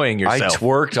like, enjoying yourself. I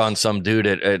twerked on some dude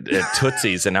at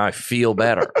Tootsie's and now I feel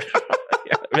better.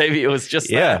 Maybe it was just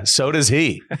that. So does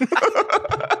he.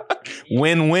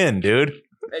 Win-win, dude.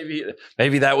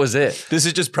 Maybe that was it. This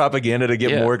is just propaganda to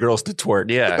get more girls to twerk.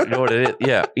 Yeah. You know what it is?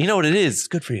 Yeah. You know what it is? It's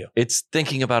good for you. It's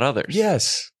thinking about others.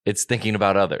 Yes. It's thinking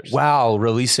about others. While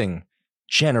releasing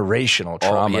generational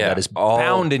trauma that is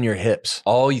bound in your hips.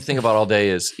 All you think about all day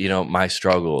is, my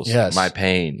struggles, my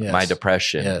pain, my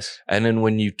depression. Yes. And then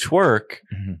when you twerk,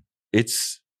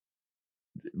 it's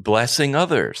blessing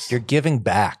others. You're giving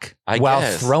back while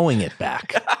throwing it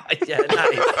back. Yeah,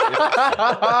 nice.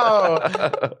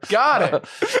 Got it.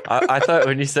 I thought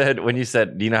when you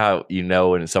said, do you know how you know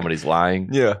when somebody's lying?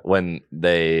 Yeah. When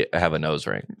they have a nose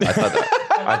ring.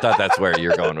 I thought that's where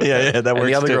you're going with it. Yeah, that works. And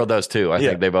the other too. girl does too. I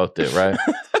think they both do, right?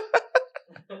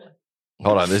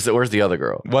 Hold on. Where's the other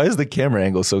girl? Why is the camera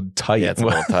angle so tight? Yeah, it's a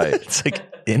little tight. It's like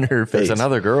in her face. There's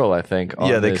another girl, I think.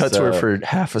 They cut to her for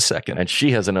half a second. And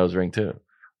she has a nose ring too.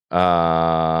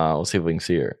 We'll see if we can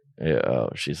see her. Yeah,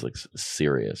 she looks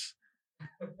serious.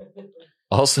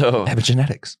 Also,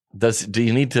 epigenetics. Do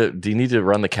you need to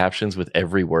run the captions with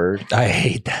every word? I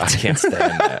hate that. I can't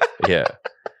stand that. Yeah.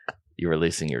 You're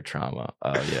releasing your trauma.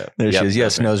 Oh, yeah. There she is.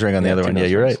 Yes, nose ring on the other one. Yeah,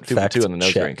 you're right. 2 for 2 on the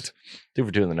nose ring. 2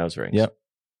 for 2 on the nose ring. Yep.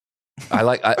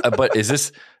 But is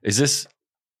this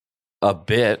a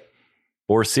bit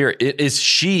or serious? Is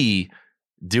she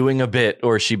doing a bit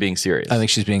or is she being serious? I think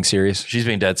she's being serious. She's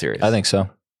being dead serious. I think so.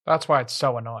 That's why it's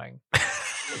so annoying.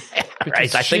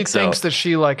 Right, I she think so. thinks that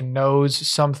she like knows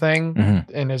something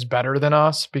and is better than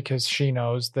us because she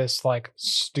knows this like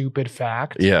stupid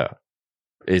fact. Yeah.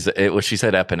 Is it what she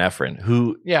said epinephrine?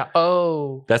 Who? Yeah.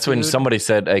 Oh. That's when somebody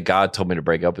said, "Hey, God told me to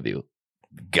break up with you."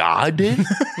 God did?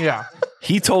 Yeah.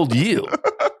 He told you.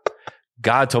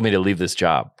 God told me to leave this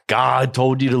job. God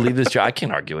told you to leave this job. I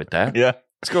can't argue with that. Yeah.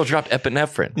 This girl dropped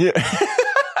epinephrine. Yeah.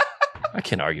 I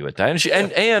can't argue with that.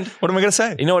 And what am I gonna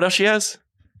say? You know what else she has?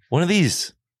 One of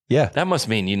these. Yeah. That must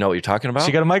mean you know what you're talking about.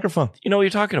 She got a microphone. You know what you're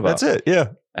talking about. That's it. Yeah.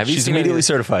 She's immediately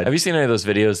certified. Have you seen any of those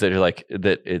videos that are like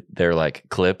they're like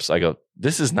clips? I go,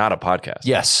 this is not a podcast.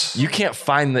 Yes. You can't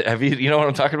find the. Have you know what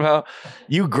I'm talking about?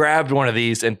 You grabbed one of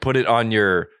these and put it on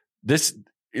your this.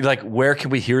 Like, where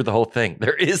can we hear the whole thing?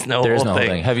 There's no whole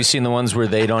thing. Have you seen the ones where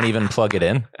they don't even plug it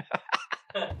in?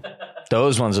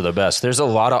 Those ones are the best. There's a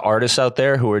lot of artists out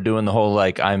there who are doing the whole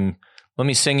like, let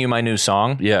me sing you my new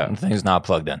song. Yeah. And the thing's not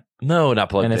plugged in. No, not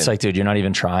plugged in. And it's like, dude, you're not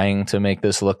even trying to make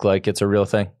this look like it's a real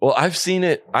thing. Well, I've seen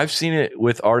it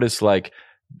with artists like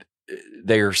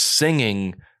they're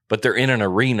singing, but they're in an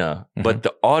arena, but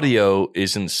the audio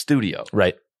is in the studio.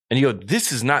 Right. And you go,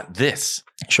 this is not this.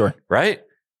 Sure. Right?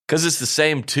 Because it's the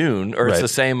same tune or it's the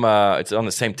same, it's on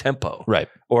the same tempo. Right.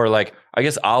 Or like, I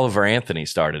guess Oliver Anthony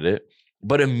started it,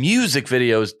 but a music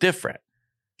video is different.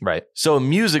 Right. So a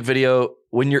music video,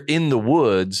 when you're in the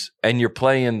woods and you're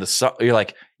playing the song, you're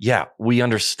like, yeah, we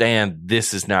understand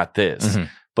this is not this.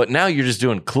 But now you're just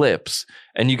doing clips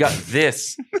and you got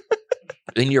this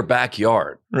in your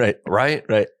backyard. Right. Right.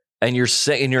 Right. And you're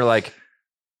saying, you're like,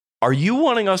 are you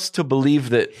wanting us to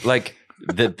believe that like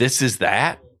that this is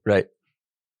that? Right.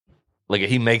 Like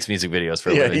he makes music videos for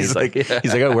a living. He's like,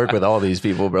 I work with all these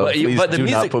people, bro. Please do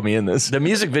not put me in this. The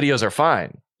music videos are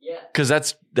fine. Yeah. Because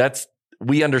that's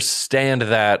we understand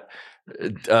that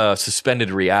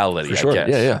suspended reality. For sure. I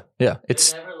guess. Yeah.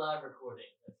 It's never live recording.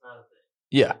 That's not a thing.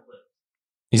 Yeah.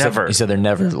 He said they're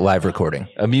never live recording.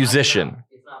 A musician.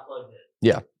 It's not plugged in.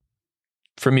 Yeah.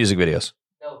 For music videos.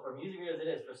 No, for music videos it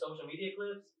is. For social media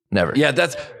clips. Never. Yeah,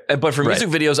 but for music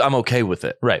videos, I'm okay with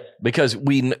it. Right. Because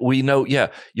we know,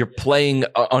 you're playing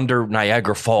under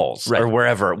Niagara Falls or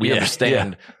wherever. We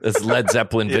understand this Led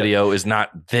Zeppelin video is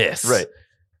not this. Right.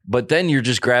 But then you're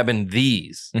just grabbing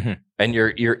these and you're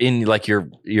in like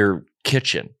your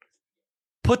kitchen.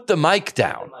 Put the mic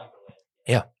down.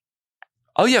 Yeah.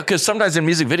 Oh yeah, because sometimes in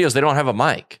music videos they don't have a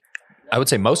mic. I would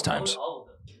say most times.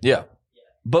 Yeah.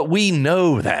 But we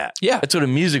know that. Yeah. That's what a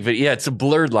music video. Yeah, it's a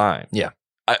blurred line. Yeah.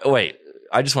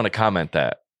 I just want to comment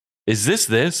that. Is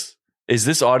this? Is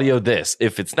this audio this?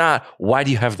 If it's not, why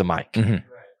do you have the mic?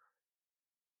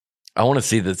 I want to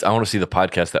see this. I want to see the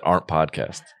podcasts that aren't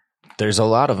podcasts. There's a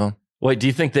lot of them. Wait, do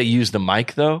you think they use the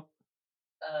mic though?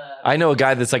 I know a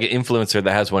guy that's like an influencer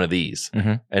that has one of these,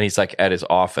 and he's like at his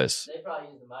office. They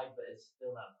probably use the mic, but it's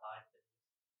still not 5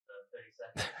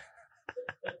 to 30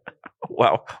 seconds.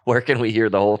 Wow, where can we hear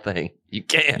the whole thing? You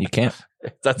can't. You can't.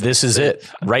 This is it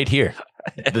right here.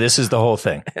 This is the whole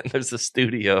thing. And there's a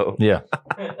studio. Yeah.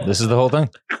 This is the whole thing.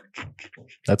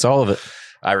 That's all of it.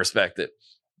 I respect it.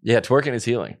 Yeah, twerking is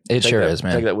healing. It sure is,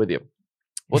 man. Take that with you.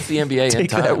 What's the NBA end times?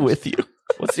 Take that with you.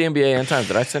 What's the NBA end times?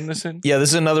 Did I send this in? Yeah, this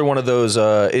is another one of those,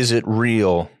 is it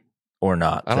real or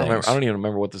not? I don't remember. I don't even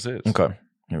remember what this is. Okay.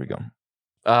 Here we go.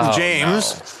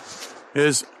 James,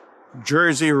 his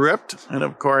jersey ripped, and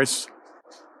of course,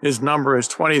 his number is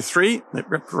 23. It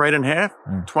ripped right in half.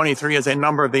 23 is a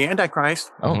number of the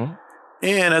Antichrist. Oh.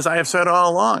 And as I have said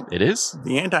all along, it is.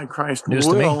 The Antichrist News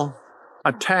will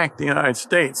attack the United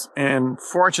States. And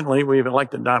fortunately, we've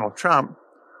elected Donald Trump.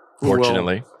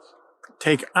 Fortunately.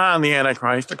 Take on the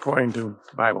Antichrist according to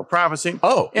Bible prophecy.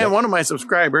 Oh. And one of my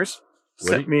subscribers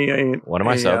sent me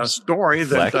a story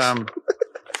that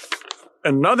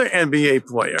another NBA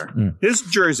player, his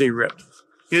jersey ripped.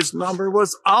 His number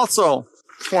was also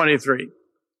 23.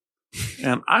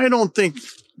 And I don't think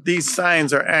these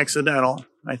signs are accidental.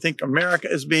 I think America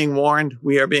is being warned.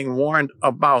 We are being warned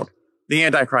about the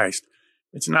Antichrist.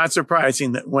 It's not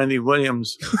surprising that Wendy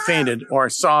Williams fainted or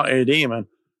saw a demon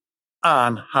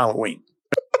on Halloween.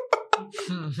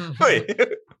 Wait,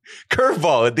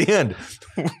 curveball at the end.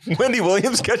 Wendy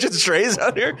Williams catching strays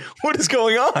out here? What is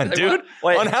going on, dude?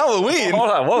 Wait, on Halloween? Hold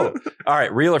on, whoa. All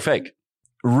right, real or fake?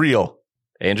 Real.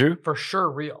 Andrew? For sure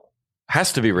real.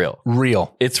 Has to be real.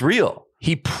 Real. It's real.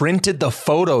 He printed the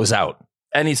photos out.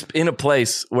 And he's in a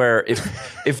place where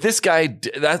if this guy,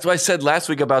 that's what I said last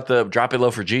week about the Drop It Low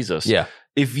for Jesus. Yeah.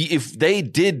 If they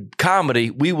did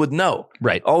comedy, we would know.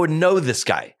 Right. I would know this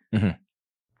guy. Mm-hmm.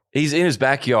 He's in his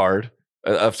backyard,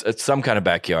 some kind of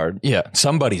backyard. Yeah.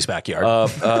 Somebody's backyard.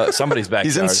 Somebody's backyard.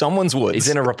 He's in someone's woods. He's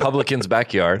in a Republican's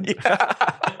backyard.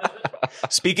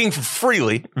 Speaking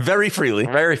freely, very freely.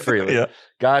 Very freely. Yeah.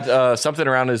 Got something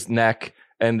around his neck.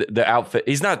 And the outfit,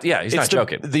 he's not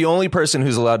joking. The only person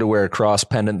who's allowed to wear a cross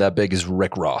pendant that big is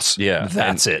Rick Ross. Yeah.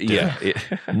 That's it. Yeah.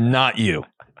 Not you.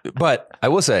 But I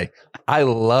will say, I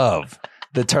love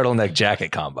the turtleneck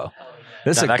jacket combo.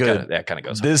 This is good. That kind of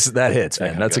goes. That hits,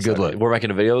 man. That's a good look. We're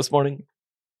making a video this morning.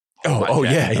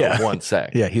 Yeah. 1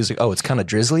 sec. Yeah. He was like, oh, it's kind of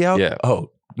drizzly out. Yeah. Oh,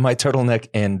 my turtleneck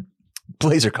and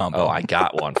blazer combo. Oh, I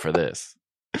got one for this.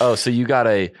 Oh, so you got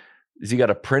a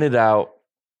printed out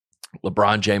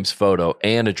LeBron James photo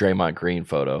and a Draymond Green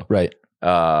photo. Right.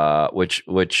 Which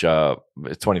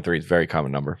 23 is a very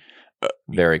common number.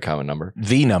 Very common number.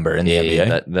 The number in the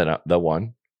NBA. The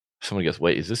one. Somebody goes,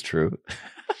 wait, is this true?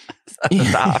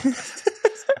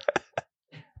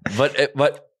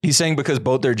 But he's saying because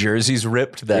both their jerseys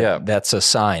ripped, that's a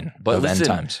sign of end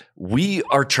times. We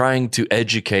are trying to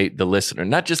educate the listener,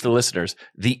 not just the listeners,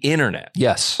 the internet.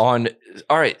 Yes. All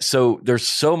right, so there's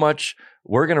so much.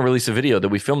 We're going to release a video that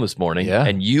we filmed this morning,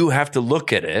 and you have to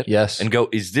look at it and go,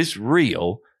 is this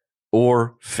real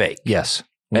or fake? Yes.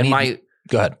 Go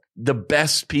ahead. The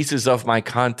best pieces of my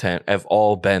content have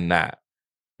all been that.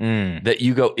 That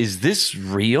you go, is this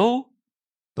real?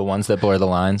 The ones that blur the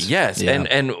lines? Yes. Yeah.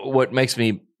 And what makes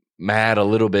me mad a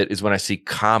little bit is when I see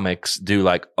comics do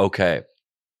like, okay,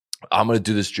 I'm going to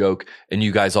do this joke and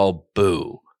you guys all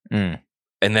boo.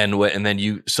 And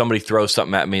then somebody throws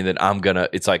something at me that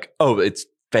it's like, oh, it's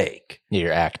fake.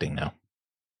 You're acting now.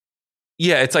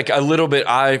 Yeah, it's like a little bit.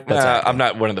 I'm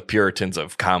not one of the Puritans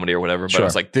of comedy or whatever, but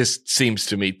it's like, this seems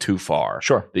to me too far.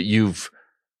 Sure. That you've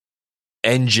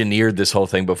engineered this whole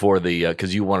thing before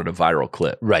because you wanted a viral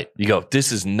clip. Right. You go,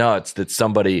 this is nuts that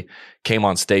somebody came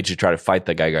on stage to try to fight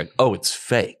the guy. You're like, oh, it's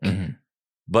fake. Mm-hmm.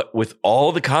 But with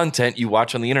all the content you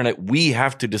watch on the internet, we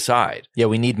have to decide. Yeah,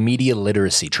 we need media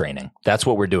literacy training. That's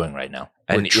what we're doing right now.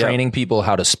 We're training people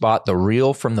how to spot the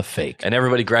real from the fake. And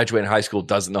everybody graduating high school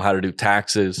doesn't know how to do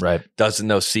taxes, right? Doesn't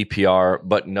know CPR,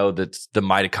 but know that the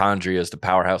mitochondria is the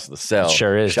powerhouse of the cell. It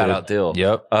sure is. Shout out Dill.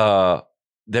 Yep.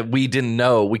 That we didn't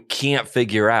know, we can't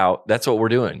figure out. That's what we're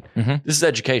doing. Mm-hmm. This is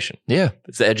education. Yeah.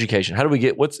 It's the education. How do we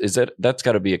get, that's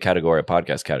got to be a category, a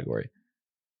podcast category.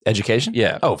 Education?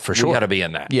 Yeah. Oh, for sure. We got to be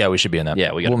in that. Yeah, we should be in that.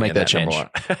 Yeah, we'll make that change.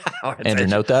 Andrew,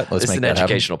 note that. Let's make that happen. It's an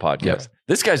educational podcast. Yep.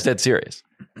 This guy's dead serious.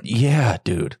 Yeah,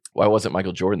 dude. Why wasn't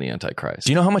Michael Jordan the Antichrist?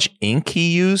 Do you know how much ink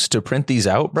he used to print these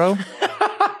out, bro?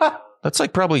 That's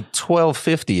like probably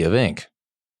 $12.50 of ink.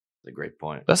 That's a great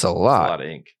point. That's a lot. That's a lot of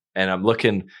ink. And I'm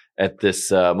looking at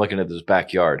this. I'm looking at this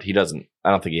backyard. I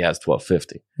don't think he has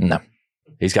 $12.50. No.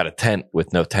 He's got a tent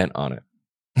with no tent on it.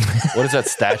 What is that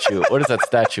statue? What is that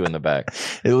statue in the back?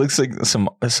 It looks like some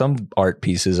art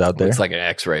pieces out there. It's like an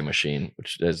X-ray machine,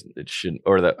 which I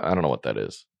don't know what that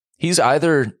is. He's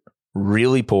either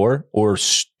really poor or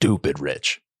stupid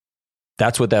rich.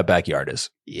 That's what that backyard is.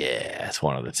 Yeah, it's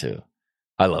one of the two.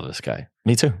 I love this guy.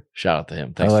 Me too. Shout out to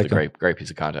him. Thanks for the great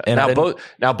piece of content. And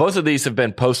now both of these have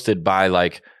been posted by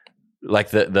like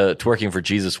the Twerking for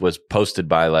Jesus was posted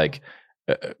by like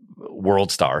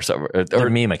World Star or something. Or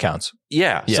meme accounts.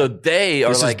 Yeah. So they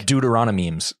are like Deuteronomy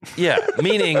memes. Yeah.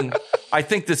 Meaning I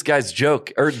think this guy's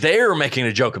joke, or they're making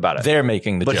a joke about it. They're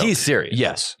making the joke. But he's serious.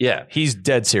 Yes. Yeah. He's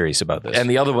dead serious about this. And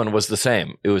the other one was the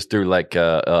same. It was through like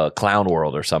Clown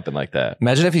World or something like that.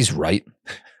 Imagine if he's right.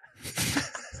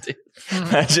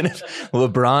 Imagine if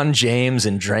LeBron James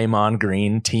and Draymond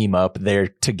Green team up. They're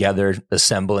together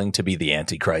assembling to be the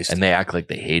Antichrist. And they act like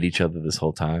they hate each other this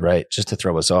whole time. Right. Just to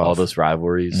throw us off. All those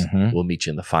rivalries. Mm-hmm. We'll meet you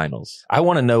in the finals. I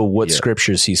want to know what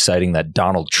scriptures he's citing that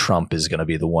Donald Trump is going to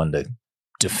be the one to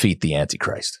defeat the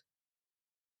Antichrist.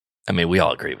 I mean, we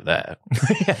all agree with that.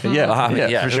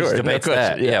 Yeah, for sure. Debates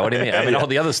that. Yeah, what do you mean? I mean, all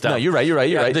the other stuff. No, you're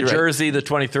right. The jersey, the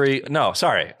 23. No,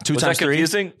 sorry. 2 times 3.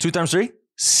 Confusing? 2 times 3?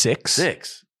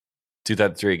 6. 2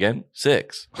 times 3 again?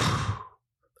 6.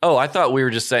 Oh, I thought we were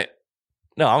just saying.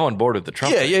 No, I'm on board with the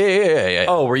Trump. Yeah.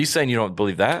 Oh, were you saying you don't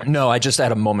believe that? No, I just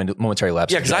had a momentary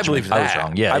lapse. Yeah, because I believe that. I was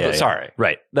wrong. Yeah. Sorry.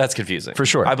 Right. That's confusing. For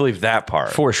sure. I believe that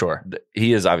part. For sure.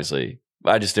 He is obviously.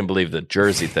 I just didn't believe the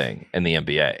jersey thing in the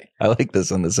NBA. I like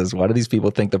this one that says, why do these people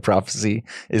think the prophecy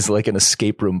is like an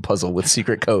escape room puzzle with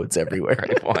secret codes everywhere?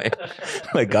 Great point.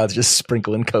 Like God's just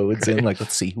sprinkling codes in. Like,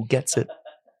 let's see who gets it.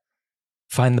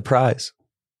 Find the prize.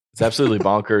 It's absolutely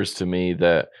bonkers to me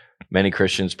that many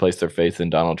Christians place their faith in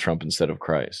Donald Trump instead of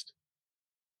Christ.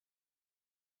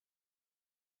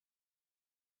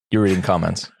 You're reading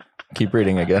comments. Keep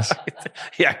reading, I guess.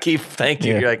 Yeah, thank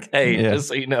you. Yeah. You're like, hey, just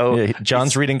so you know. Yeah.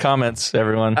 John's reading comments,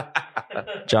 everyone.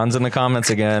 John's in the comments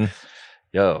again.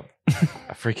 Yo,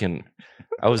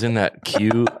 I was in that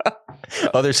queue.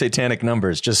 Other satanic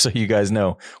numbers, just so you guys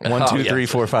know. 1, 2, 3,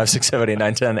 4, 5, 6, 7, 8,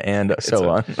 9, 10, and so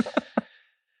on.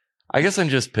 I guess I'm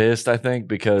just pissed, I think,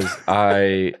 because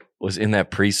I was in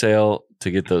that pre-sale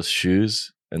to get those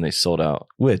shoes, and they sold out.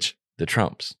 Which? The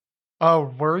Trumps.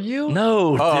 Oh, were you?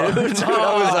 No, dude. I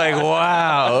was like,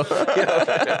 wow.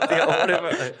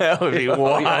 That would be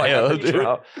wild, dude.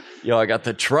 Yo, I got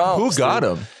the Trumps. Who got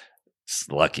them?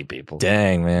 Lucky people.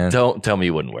 Dang, man. Don't tell me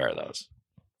you wouldn't wear those.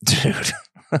 Dude.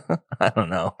 I don't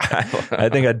know. I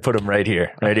think I'd put them right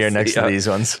here next to these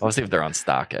ones. I'll see if they're on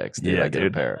StockX. Yeah, I get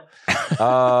dude. a pair.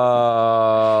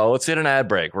 Let's hit an ad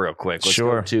break real quick. Let's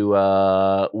Sure.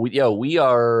 go to we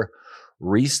are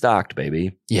restocked,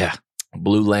 baby. Yeah.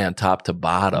 Blue Land top to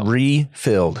bottom.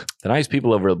 Refilled. The nice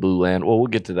people over at Blue Land. Well, we'll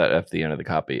get to that at the end of the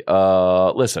copy.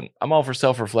 Listen, I'm all for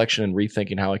self-reflection and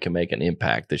rethinking how I can make an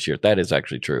impact this year. That is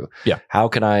actually true. Yeah. How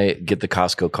can I get the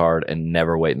Costco card and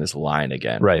never wait in this line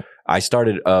again? Right. I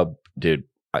started,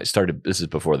 this is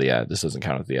before the ad. This doesn't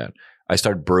count as the ad. I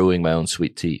started brewing my own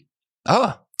sweet tea.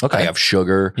 Oh, okay. I have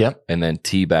sugar Yep. and then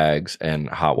tea bags and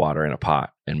hot water in a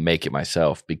pot and make it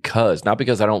myself not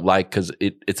because I don't like, because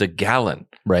it's a gallon.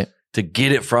 Right. To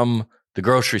get it from the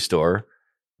grocery store,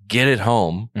 get it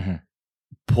home,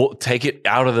 take it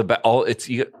out of the bag. It's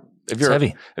heavy.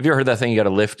 Have you ever heard that thing? You got to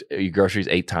lift your groceries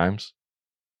 8 times.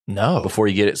 No. Before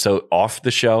you get it. So off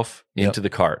the shelf, into the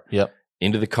cart. Yep.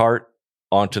 Into the cart,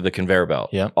 onto the conveyor belt.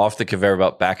 Yep. Off the conveyor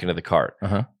belt, back into the cart.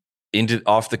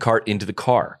 Off the cart, into the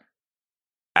car.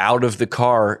 Out of the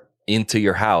car, into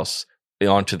your house,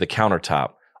 onto the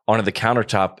countertop. Onto the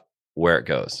countertop, where it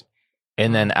goes.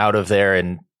 And then out of there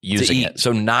and using it.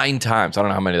 So 9 times. I don't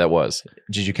know how many that was.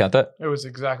 Did you count that? It was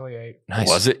exactly 8. Nice.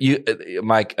 Was it?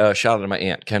 Mike, shout out to my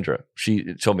aunt, Kendra.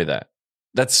 She told me that.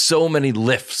 That's so many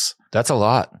lifts. That's a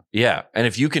lot. Yeah. And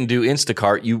if you can do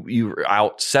Instacart, you're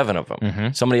out 7 of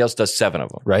them. Somebody else does 7 of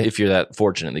them. Right. If you're that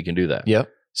fortunate, you can do that. Yep.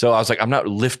 So I was like, I'm not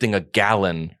lifting a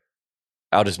gallon.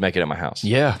 I'll just make it at my house.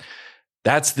 Yeah.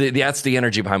 That's the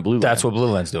energy behind Blue Land. That's what Blue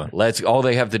Land's doing. All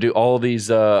they have to do, all these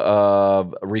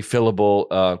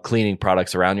refillable cleaning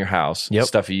products around your house,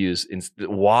 stuff you use.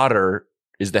 Water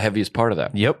is the heaviest part of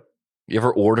that. Yep. You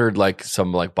ever ordered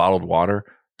some bottled water?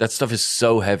 That stuff is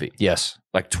so heavy. Yes.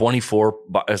 Like 24.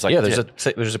 It's like,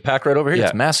 there's a pack right over here. Yeah.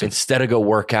 It's massive. Instead of go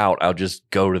work out, I'll just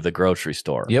go to the grocery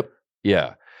store. Yep.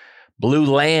 Yeah. Blue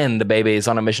Land, baby, is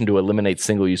on a mission to eliminate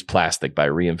single-use plastic by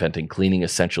reinventing cleaning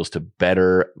essentials to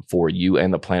better for you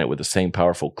and the planet with the same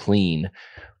powerful clean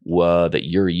that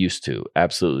you're used to.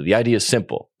 Absolutely. The idea is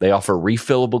simple. They offer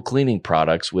refillable cleaning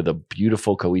products with a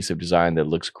beautiful, cohesive design that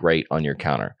looks great on your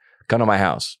counter. Come to my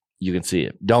house. You can see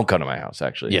it. Don't come to my house,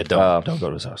 actually. Yeah, don't go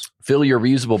to his house. Fill your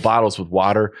reusable bottles with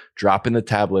water, drop in the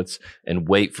tablets, and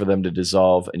wait for them to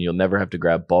dissolve, and you'll never have to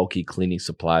grab bulky cleaning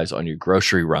supplies on your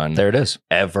grocery run. There it is.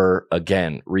 Ever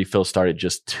again. Refills start at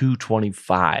just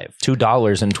 $2.25.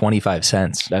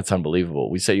 $2.25. That's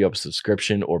unbelievable. We set you up a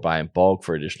subscription or buy in bulk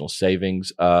for additional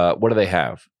savings. What do they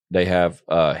have? They have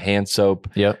hand soap.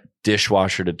 Yep.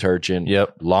 Dishwasher detergent.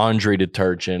 Yep. Laundry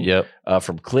detergent. Yep.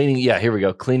 From cleaning. Yeah, here we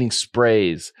go. Cleaning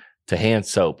sprays to hand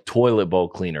soap, toilet bowl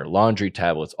cleaner, laundry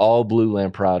tablets. All Blue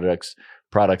Land products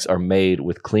are made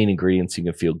with clean ingredients you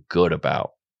can feel good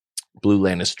about. Blue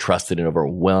Land is trusted in over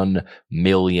 1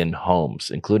 million homes,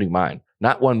 including mine.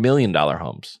 Not $1 million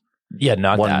homes. Yeah,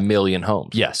 not 1 million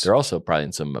homes. Yes. They're also probably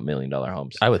in some $1 million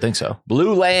homes. I would think so.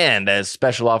 Blue Land, as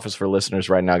special offers for listeners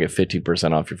right now, get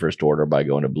 15% off your first order by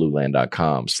going to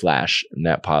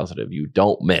blueland.com/netpositive. You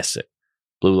don't miss it.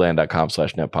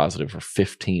 Blueland.com/netpositive for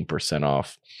 15%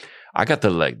 off. I got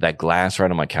that glass right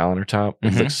on my calendar top.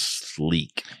 It looks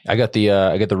sleek. I got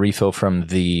the refill from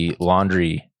the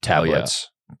laundry tablets.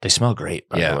 They smell great,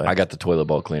 by the way. I got the toilet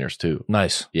bowl cleaners too.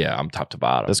 Nice. Yeah, I'm top to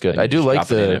bottom. That's good. I do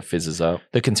like it fizzes up.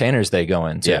 The containers they go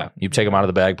in too. Yeah. You take them out of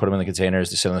the bag, put them in the containers,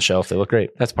 they sit on the shelf. They look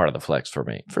great. That's part of the flex for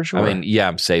me. For sure. I mean, yeah,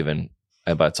 I'm saving,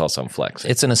 but it's also flex.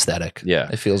 It's an aesthetic. Yeah.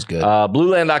 It feels good.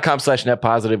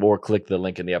 Blueland.com/netpositive or click the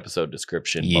link in the episode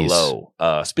description below.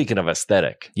 Speaking of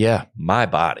aesthetic. Yeah. My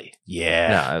body. Yeah.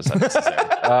 No, that's not necessary.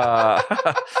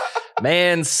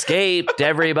 Manscaped,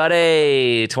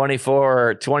 everybody.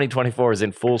 2024 is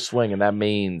in full swing, and that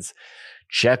means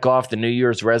check off the New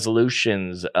Year's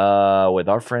resolutions with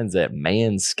our friends at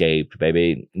Manscaped,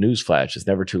 baby. Newsflash, it's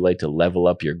never too late to level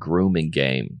up your grooming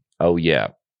game. Oh, yeah.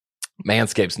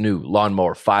 Manscaped's new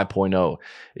Lawnmower 5.0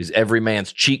 is every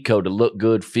man's cheat code to look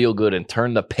good, feel good, and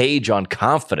turn the page on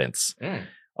confidence.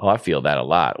 Oh, I feel that a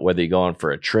lot. Whether you're going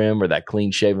for a trim or that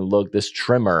clean-shaven look, this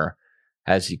trimmer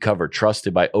has you covered,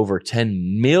 trusted by over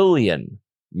 10 million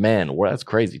men. Well, that's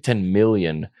crazy. 10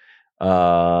 million.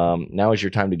 Now is your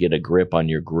time to get a grip on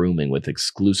your grooming with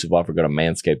exclusive offer. Go to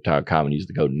manscaped.com and use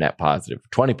the code NETPOSITIVE for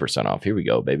 20% off. Here we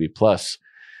go, baby. Plus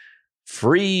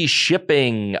free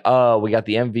shipping. We got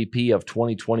the MVP of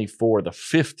 2024, the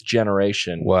 5th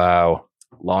generation. Wow.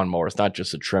 Lawnmower. It's not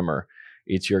just a trimmer.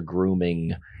 It's your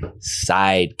grooming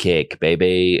sidekick,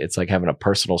 baby. It's like having a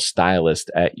personal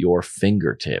stylist at your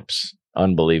fingertips.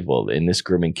 Unbelievable. In this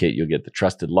grooming kit, you'll get the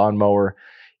trusted lawnmower,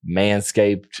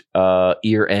 Manscaped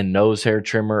ear and nose hair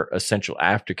trimmer, essential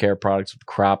aftercare products with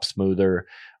crop smoother,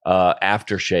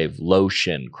 aftershave,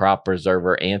 lotion, crop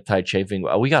preserver, anti-chafing.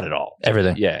 We got it all.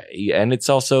 Everything. Yeah. And it's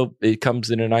also, it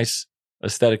comes in a nice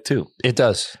aesthetic too. It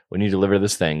does. When you deliver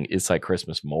this thing, it's like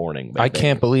Christmas morning. I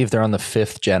can't believe they're on the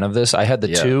 5th gen of this. I had the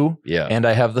 2 and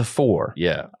I have the 4.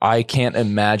 Yeah. I can't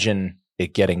imagine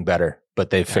it getting better,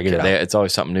 but they figured it out. It's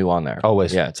always something new on there.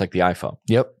 Always. Yeah. It's like the iPhone.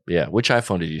 Yep. Yeah. Which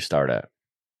iPhone did you start at?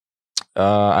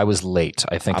 I was late.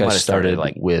 I think I started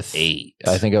like with 8.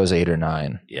 I think I was 8 or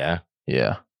 9. Yeah.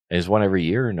 Yeah. Is one every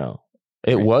year or no?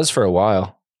 It was for a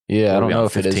while. Yeah. I don't know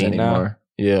if it is anymore.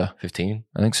 Yeah. 15?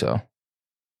 I think so.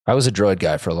 I was a Droid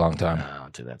guy for a long time. Oh,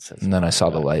 dude, that's and then I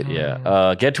saw the light.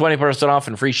 Yeah. Get 20% off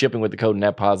and free shipping with the code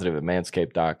NETPOSITIVE at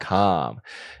manscaped.com.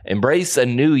 Embrace a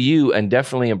new you and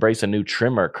definitely embrace a new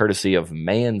trimmer courtesy of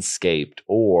Manscaped,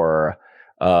 or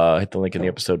hit the link in the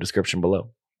episode description below.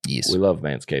 Yes. We love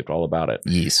Manscaped, all about it.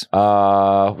 Yes.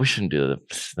 We shouldn't do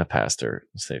the pastor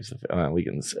saves. We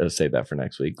can save that for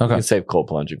next week. Okay. We can save cold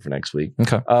plunging for next week.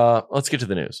 Okay. Let's get to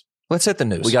the news. Let's hit the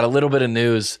news. We got a little bit of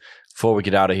news before we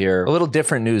get out of here. A little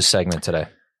different news segment today.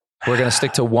 We're going to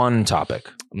stick to one topic.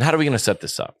 And how are we going to set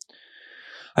this up?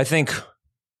 I think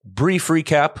brief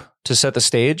recap to set the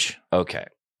stage. Okay.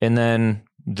 And then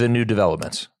the new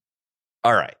developments.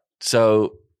 All right.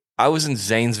 So I was in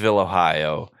Zanesville,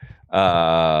 Ohio.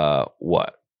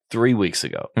 3 weeks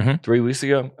ago? 3 weeks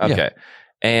ago? Okay. Yeah.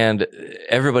 And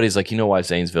everybody's like, you know why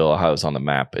Zanesville, Ohio is on the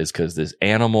map is because this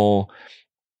animal,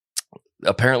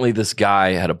 apparently this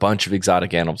guy had a bunch of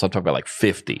exotic animals. I'm talking about like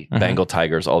 50 Bengal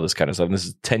tigers, all this kind of stuff. And this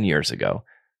is 10 years ago.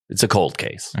 It's a cold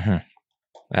case. I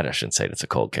shouldn't say it's a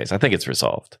cold case. I think it's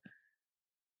resolved.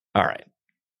 All right.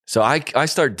 So I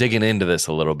start digging into this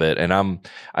a little bit, and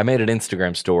I made an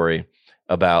Instagram story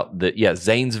about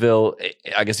Zanesville.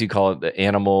 I guess you call it the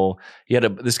animal.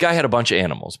 This guy had a bunch of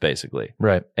animals basically.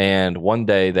 Right. And one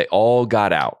day they all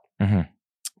got out.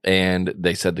 And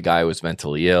they said the guy was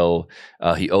mentally ill.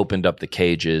 He opened up the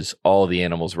cages. All the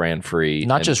animals ran free.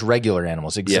 Not just regular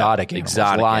animals, exotic animals.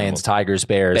 Lions, animals. Tigers,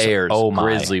 bears.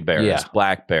 Grizzly bears,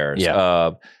 black bears,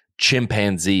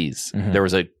 chimpanzees. There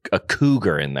was a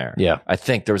cougar in there. Yeah. I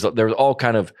think there was all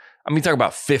kind of, talk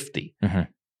about 50.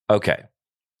 Okay.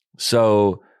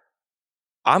 So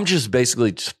I'm just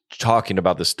basically talking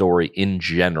about the story in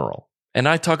general. And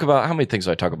I talk about, how many things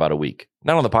do I talk about a week?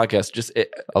 Not on the podcast, just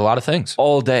a lot of things.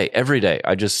 All day, every day.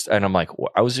 I'm like,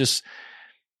 I wasn't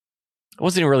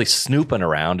even really snooping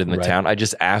around in the town. I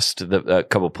just asked a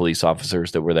couple of police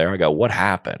officers that were there. I go, what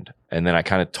happened? And then I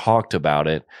kind of talked about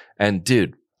it. And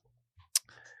dude,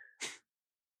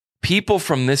 people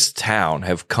from this town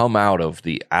have come out of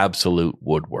the absolute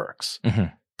woodworks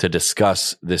to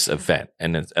discuss this event.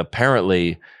 And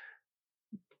apparently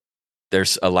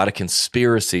there's a lot of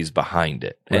conspiracies behind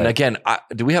it. Right. And again,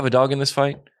 do we have a dog in this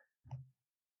fight?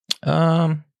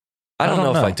 I don't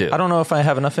know if I do. I don't know if I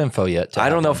have enough info yet. I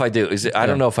don't know if I do. I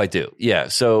don't know if I do. Yeah.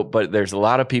 So, but there's a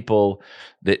lot of people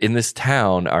that in this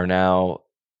town are now,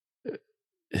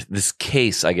 this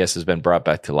case, I guess, has been brought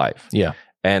back to life. Yeah.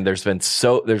 And there's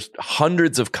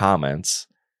hundreds of comments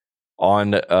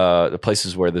on the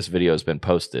places where this video has been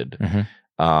posted.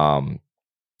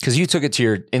 Because you took it to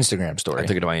your Instagram story. I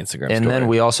took it to my Instagram story. And then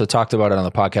we also talked about it on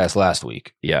the podcast last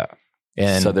week. Yeah.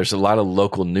 And so there's a lot of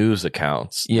local news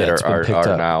accounts that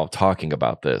are now talking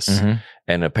about this.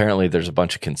 And apparently there's a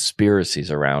bunch of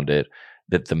conspiracies around it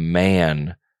that the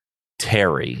man,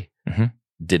 Terry,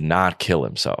 did not kill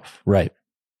himself. Right.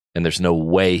 And there's no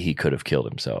way he could have killed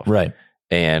himself. Right.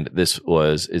 And this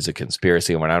is a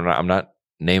conspiracy. And I'm not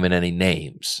naming any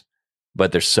names,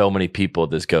 but there's so many people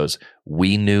this goes,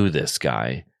 we knew this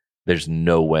guy. There's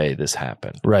no way this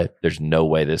happened. Right. There's no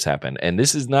way this happened. And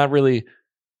this is not really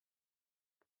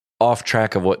off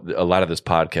track of what a lot of this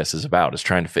podcast is about. Is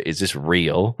trying to is this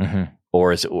real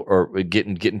or is it, or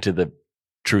getting to the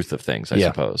truth of things, I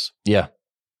suppose. Yeah.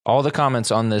 All the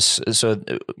comments on this, so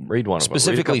read one.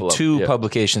 Specifically, two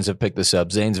publications have picked this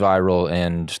up: Zane's Viral,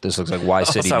 and this looks like Y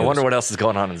City. I wonder what else is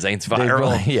going on in Zane's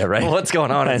Viral. Yeah, right. What's going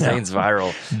on in Zane's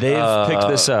Viral? They've picked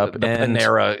this up. The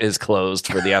Panera is closed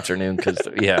for the afternoon because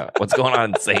what's going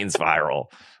on in Zane's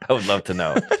Viral? I would love to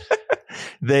know.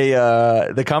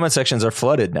 The comment sections are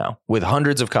flooded now with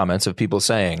hundreds of comments of people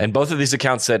saying, and both of these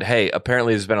accounts said, "Hey,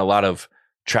 apparently there's been a lot of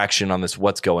traction on this.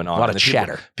 What's going on? A lot of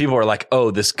chatter. People are like, oh,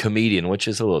 this comedian," which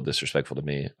is a little disrespectful to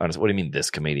me. Honestly, what do you mean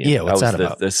this comedian? Yeah, what's that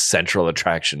about? This central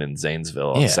attraction in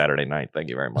Zanesville on Saturday night. Thank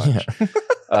you very much.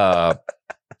 Yeah.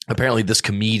 Apparently this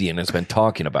comedian has been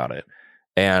talking about it.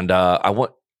 And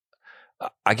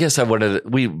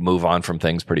we move on from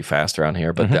things pretty fast around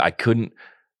here, but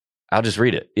I'll just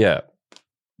read it. Yeah.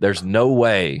 There's no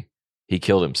way he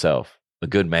killed himself. A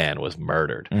good man was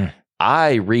murdered.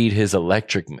 I read his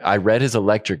electric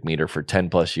meter for 10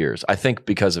 plus years. I think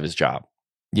because of his job.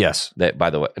 Yes. That,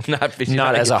 by the way,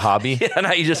 not as a hobby. Yeah,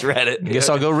 no, you just read it. I guess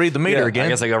I'll go read the meter again. I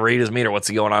guess I go read his meter. What's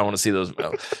going on? I want to see those.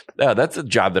 Yeah, that's a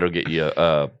job that'll get you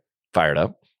fired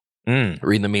up.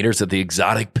 Reading the meters at the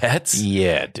exotic pets.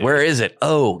 Yeah, dude. Where is it?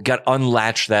 Oh, got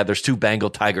unlatched that. There's 2 Bengal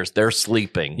tigers. They're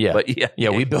sleeping. Yeah. But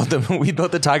we built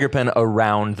the tiger pen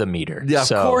around the meter. Yeah, of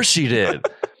course you did.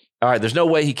 All right, there's no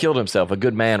way he killed himself. A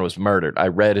good man was murdered. I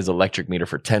read his electric meter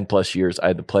for 10 plus years. I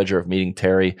had the pleasure of meeting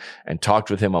Terry and talked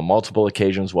with him on multiple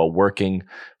occasions while working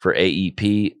for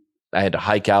AEP. I had to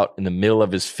hike out in the middle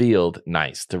of his field,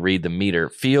 to read the meter.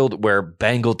 Field where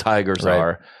Bengal tigers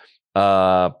are,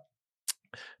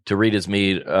 to read his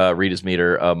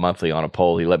meter monthly on a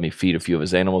pole. He let me feed a few of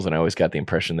his animals, and I always got the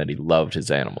impression that he loved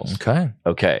his animals.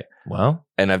 Okay. Well,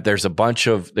 and if there's a bunch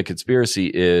of the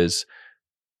conspiracy is,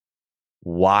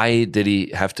 why did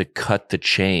he have to cut the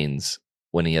chains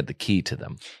when he had the key to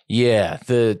them? Yeah,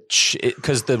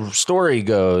 because the story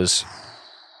goes,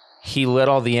 he let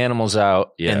all the animals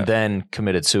out and then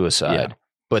committed suicide. Yeah.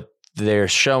 But they're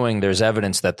showing there's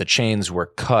evidence that the chains were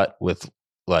cut with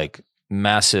like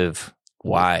massive.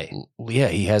 Why? Yeah,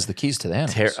 he has the keys to the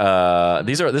animals.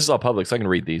 This is all public, so I can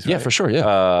read these. Yeah, right? for sure.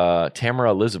 Yeah. Tamara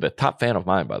Elizabeth, top fan of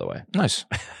mine, by the way. Nice.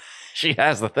 She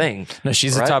has the thing. No,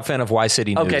 she's a top fan of Y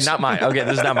City News. Okay, not mine. Okay,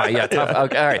 this is not mine. Yeah, okay, all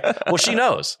right. Well, she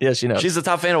knows. Yeah, she knows. She's a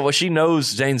top fan of she knows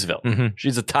Zanesville. Mm-hmm.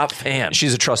 She's a top fan.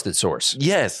 She's a trusted source.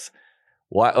 Yes.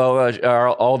 Why?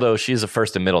 Although she has a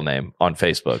first and middle name on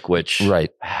Facebook, which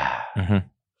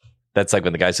that's like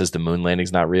when the guy says the moon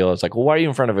landing's not real. It's like, well, why are you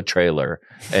in front of a trailer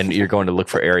and you're going to look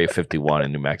for Area 51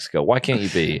 in New Mexico? Why can't you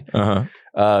be?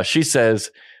 She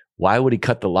says, why would he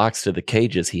cut the locks to the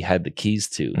cages he had the keys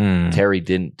to? Terry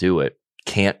didn't do it.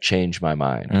 Can't change my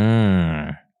mind.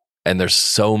 And there's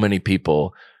so many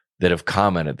people that have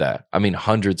commented that. I mean,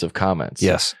 hundreds of comments.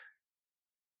 Yes.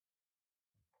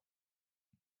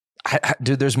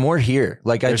 Dude, there's more here.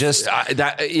 Like I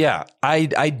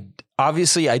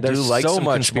obviously I do like so some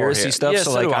conspiracy stuff. Yeah,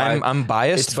 so like I'm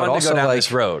biased, it's but fun also to go down like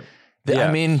this road.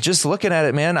 I mean, just looking at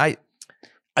it, man,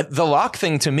 the lock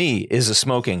thing to me is a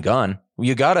smoking gun.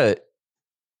 You gotta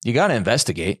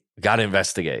investigate. Gotta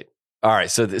investigate. All right.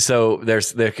 So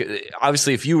there's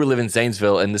obviously if you were living in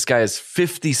Zanesville and this guy has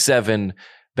 57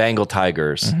 Bengal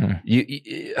tigers,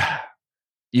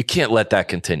 you can't let that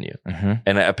continue.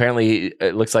 And apparently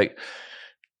it looks like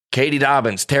Katie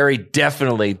Dobbins, Terry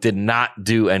definitely did not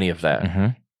do any of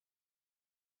that.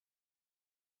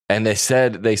 And they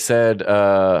said,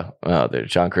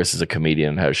 John Chris is a comedian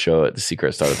and had a show at the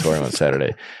Seacrest Auditorium on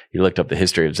Saturday. He looked up the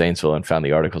history of Zanesville and found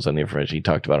the articles and the information. He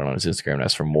talked about it on his Instagram and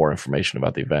asked for more information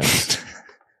about the events.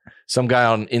 Some guy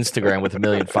on Instagram with 1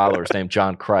 million followers named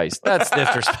John Christ. That's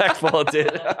disrespectful,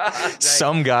 dude.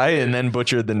 Some guy and then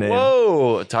butchered the name.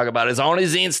 Whoa. Talk about it's on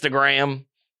his Instagram.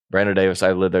 Brandon Davis,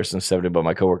 I lived there since 70, but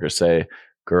my coworkers say,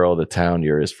 girl, the town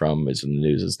you're from is in the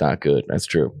news. It's not good. That's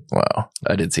true. Wow.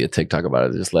 I did see a TikTok about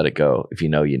it. Just let it go. If you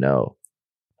know, you know.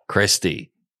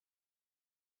 Christy.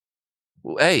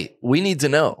 Hey, we need to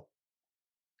know.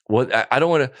 What I don't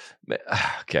want to.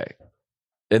 Okay.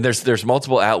 And there's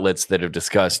multiple outlets that have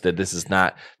discussed that this is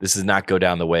not go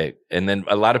down the way. And then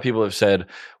a lot of people have said,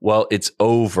 well, it's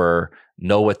over.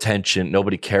 No attention.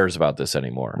 Nobody cares about this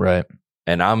anymore. Right.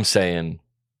 And I'm saying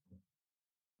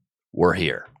we're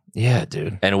here. Yeah,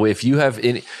 dude. And if you have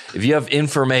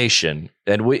information,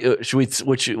 and should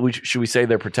we say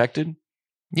they're protected?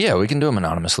 Yeah, we can do them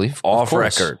anonymously, off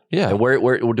record. Yeah. And where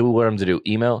do we want them to do?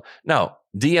 Email? No,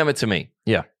 DM it to me.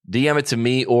 Yeah, DM it to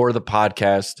me or the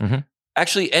podcast.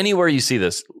 Actually, anywhere you see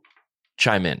this,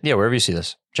 chime in. Yeah, wherever you see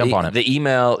this, jump on it. The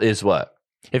email is what?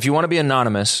 If you want to be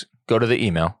anonymous, go to the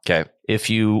email. Okay. If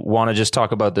you want to just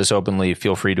talk about this openly,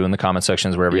 feel free to in the comment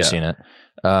sections wherever you've seen it.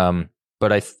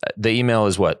 But the email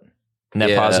is what?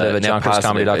 Net positive at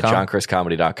johnchriscomedy.com.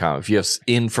 johnchriscomedy.com. If you have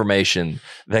information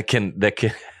that could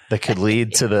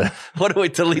lead to the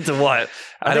to lead to what?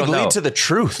 I think lead to the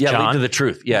truth. Yeah, John. lead to the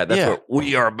truth. Yeah, that's what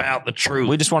we are about, the truth.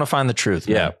 We just want to find the truth.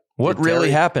 Yeah. Man. What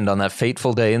really happened on that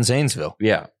fateful day in Zanesville?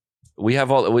 Yeah. We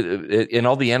have in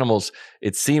all the animals,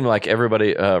 it seemed like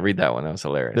everybody, read that one. That was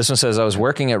hilarious. This one says, I was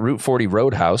working at Route 40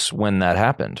 Roadhouse when that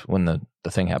happened, when the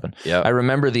thing happened. Yeah. I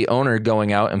remember the owner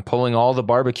going out and pulling all the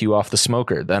barbecue off the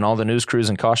smoker, then all the news crews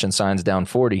and caution signs down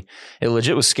 40. It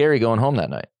legit was scary going home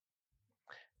that night.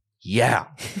 Yeah.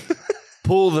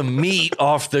 Pull the meat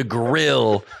off the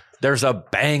grill. There's a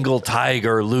Bengal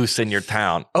tiger loose in your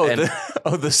town.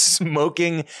 The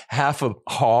smoking half a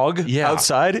hog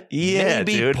outside? Yeah,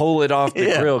 maybe dude. Pull it off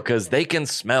the grill because they can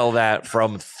smell that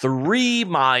from 3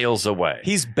 miles away.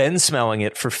 He's been smelling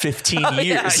it for 15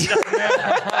 years.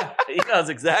 Yeah, he knows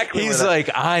exactly. He's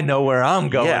like, I know where I'm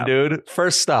going, dude.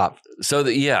 First stop. So,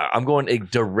 I'm going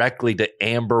directly to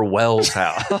Amber Wells'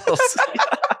 house.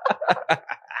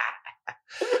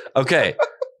 Okay.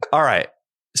 All right.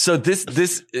 So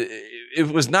it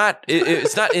was not.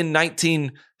 It's not in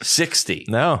 1960.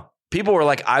 No, people were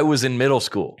like, I was in middle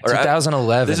school.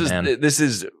 2011. This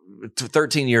is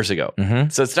 13 years ago. Mm-hmm.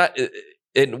 So it's not.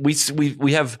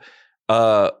 We have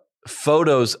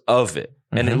photos of it,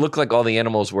 and it looked like all the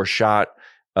animals were shot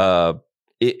in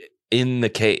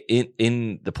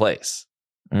the place.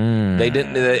 They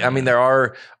didn't.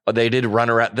 They did run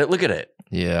around. Look at it.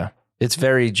 Yeah, it's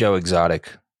very Joe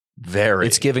Exotic.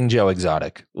 It's giving Joe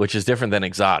Exotic, which is different than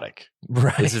exotic.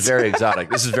 Right. This is very exotic.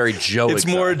 This is very Joe. It's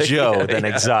exotic. more Joe than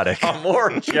exotic.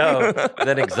 More Joe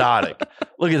than exotic.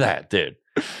 Look at that, dude.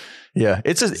 Yeah,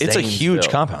 it's a huge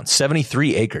compound.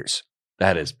 73 acres.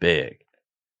 That is big.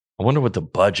 I wonder what the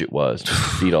budget was to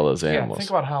feed all those animals. Think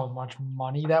about how much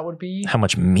money that would be. How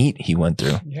much meat he went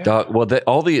through. Yeah.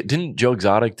 Didn't Joe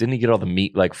Exotic, didn't he get all the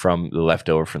meat like from the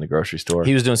leftover from the grocery store?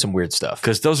 He was doing some weird stuff.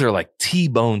 Because those are like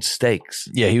T-bone steaks.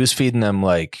 Yeah, he was feeding them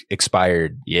like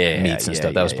expired meats and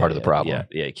stuff. That was part of the problem.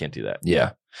 Yeah, you can't do that.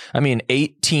 Yeah. I mean,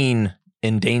 18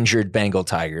 endangered Bengal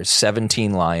tigers,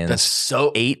 17 lions, that's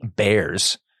so 8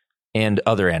 bears, and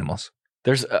other animals.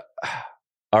 There's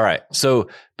all right. So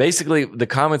basically, the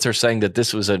comments are saying that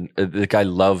this was the guy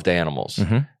loved animals,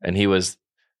 and he was.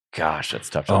 Gosh, that's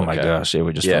tough. Oh my gosh! Yeah,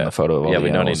 we just found the photo of all the we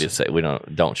animals. don't need to say we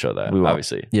don't show that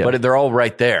obviously. Yeah. But they're all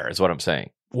right there. Is what I'm saying.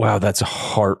 Wow, that's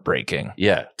heartbreaking.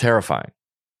 Yeah, terrifying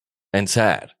and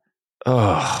sad.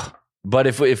 Ugh. But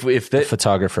if the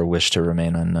photographer wished to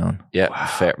remain unknown. Yeah,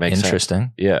 fair. Makes interesting.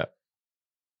 Sense. Yeah.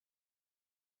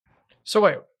 So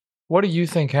wait, what do you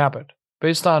think happened?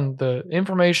 Based on the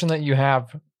information that you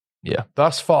have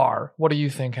thus far, what do you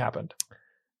think happened?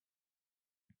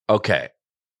 Okay.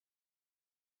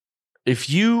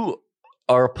 If you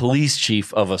are a police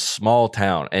chief of a small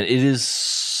town, and it is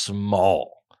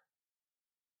small,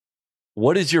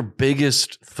 what is your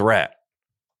biggest threat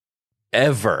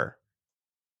ever?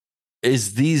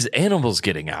 Is these animals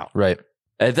getting out? Right.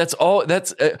 That's all.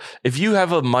 That's if you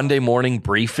have a Monday morning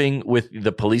briefing with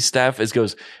the police staff, it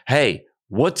goes, hey,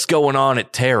 what's going on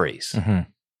at Terry's?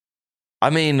 I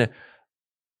mean,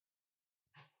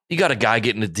 you got a guy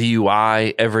getting a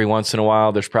DUI every once in a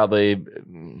while. There's probably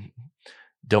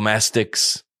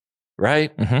domestics,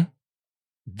 right?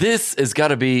 This has got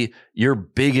to be your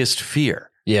biggest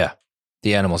fear. Yeah.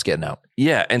 The animals getting out.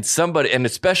 Yeah, and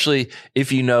especially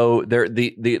if you know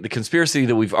the conspiracy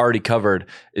that we've already covered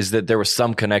is that there was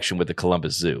some connection with the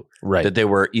Columbus Zoo. Right. That they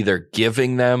were either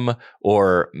giving them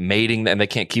or mating them, and they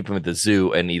can't keep them at the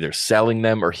zoo, and either selling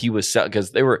them or he was selling,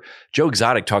 because Joe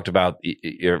Exotic talked about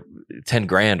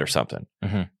 $10,000 or something.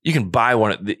 You can buy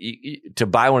one of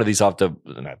these off the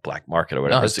black market or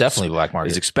whatever. No, it's definitely black market.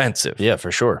 It's expensive. Yeah,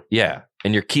 for sure. Yeah.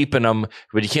 And you're keeping them,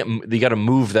 but you got to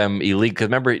move them illegally. Because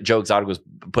remember, Joe Exotic was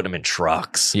putting them in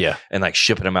trucks, and like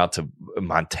shipping them out to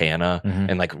Montana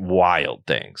and like wild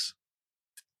things.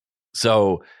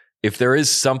 So if there is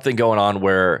something going on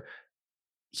where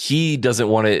he doesn't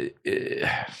want to,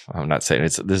 I'm not saying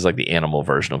this is like the animal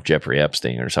version of Jeffrey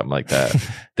Epstein or something like that.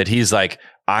 That he's like,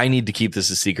 I need to keep this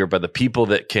a secret, but the people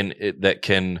that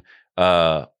can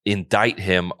indict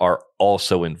him are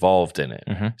also involved in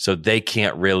it, so they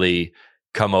can't really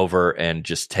come over and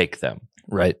just take them.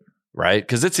 Right.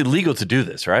 Because it's illegal to do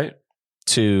this, right?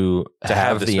 To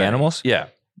have the animals? Yeah.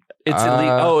 It's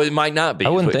illegal. Oh, it might not be. I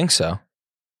wouldn't think so.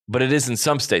 But it is in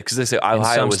some states, because they say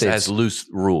Ohio has loose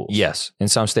rules. Yes. In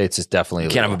some states, it's definitely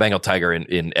illegal. You can't have a Bengal tiger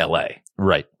in L.A.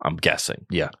 Right. I'm guessing.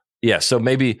 Yeah. Yeah. So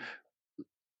maybe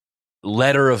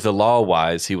letter of the law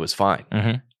wise, he was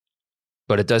fine.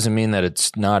 But it doesn't mean that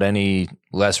it's not any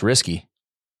less risky.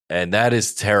 And that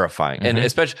is terrifying. And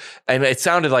especially, and it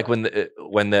sounded like when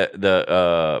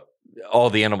the all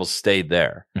the animals stayed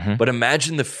there. But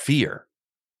imagine the fear.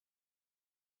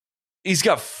 He's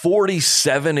got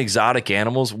 47 exotic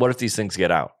animals. What if these things get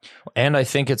out? And I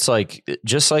think it's like,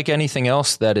 just like anything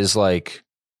else that is like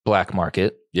black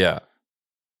market. Yeah.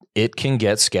 It can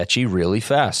get sketchy really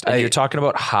fast. And you're talking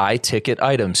about high ticket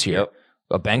items here. Yep.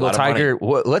 A Bengal tiger.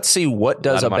 Let's see, what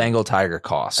does a Bengal tiger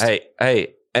cost?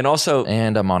 Hey. And also.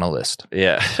 And I'm on a list.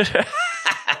 Yeah.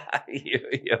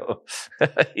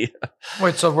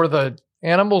 Wait, so were the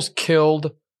animals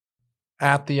killed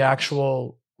at the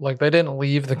actual, like they didn't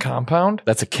leave the compound?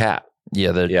 That's a cat.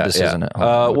 Yeah, this isn't it.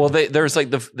 Well, there's like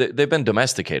they've been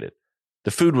domesticated.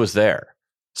 The food was there.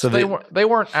 So they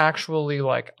weren't actually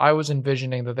like, I was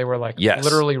envisioning that they were like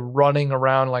literally running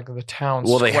around like the town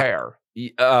square.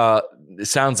 It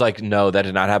sounds like no, that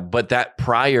did not happen. But that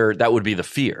would be the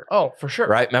fear. Oh, for sure.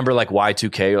 Right? Remember like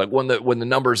Y2K, like when the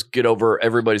numbers get over,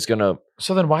 everybody's gonna.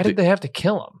 So then why did they have to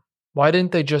kill them? Why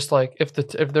didn't they just like, if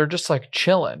they're just like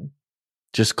chilling,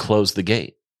 just close the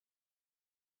gate?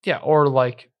 Yeah, or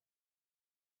like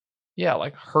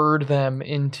herd them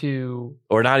into,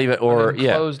 or not even, or an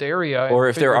enclosed area, or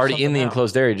if they're already in the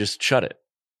enclosed area, just shut it.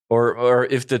 Or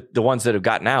if the ones that have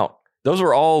gotten out, those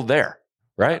were all there,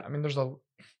 right? I mean,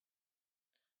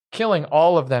 killing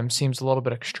all of them seems a little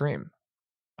bit extreme.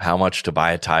 How much to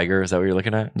buy a tiger? Is that what you're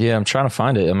looking at? Yeah, I'm trying to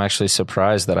find it. I'm actually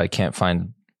surprised that I can't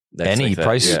find any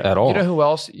price at all. You know who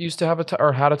else used to have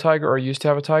or had a tiger or used to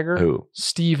have a tiger? Who?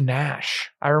 Steve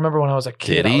Nash. I remember when I was a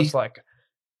kid, I was like,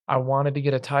 I wanted to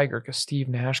get a tiger because Steve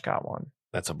Nash got one.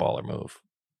 That's a baller move.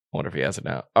 I wonder if he has it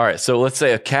now. All right, so let's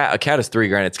say a cat is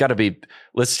 $3,000. It's got to be,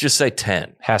 let's just say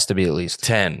 10. Has to be at least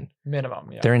 10 minimum.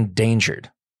 Yeah, they're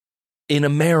endangered in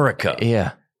America.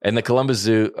 Yeah, and the Columbus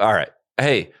Zoo. All right,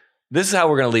 hey, this is how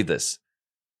we're going to lead this.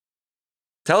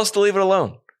 Tell us to leave it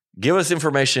alone. Give us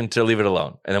information to leave it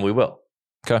alone, and then we will.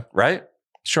 Okay, right?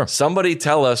 Sure. Somebody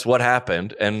tell us what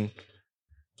happened, and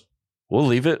we'll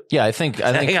leave it. Yeah, I think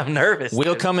I'm nervous.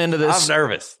 We'll come into this. I'm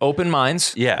nervous. Open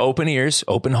minds. Yeah. Open ears.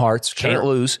 Open hearts. Sure. Can't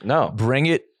lose. No.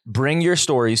 Bring your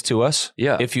stories to us.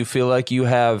 Yeah. If you feel like you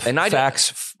have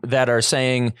facts that are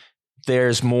saying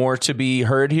there's more to be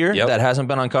heard here that hasn't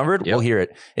been uncovered, we'll hear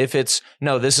it. If it's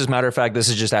no, this is matter of fact, this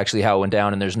is just actually how it went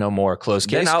down, and there's no more closed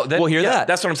case. We'll hear that.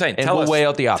 That's what I'm saying. And we'll weigh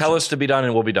out the options. Tell us to be done,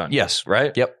 and we'll be done. Yes.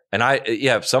 Right. Yep.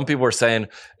 And some people are saying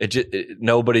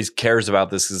nobody cares about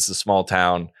this. This is a small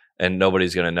town. And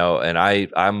nobody's going to know. And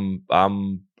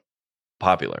I'm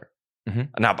popular.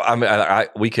 Now,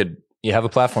 we could. You have a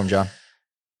platform, John.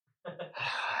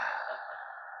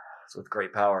 So with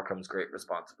great power comes great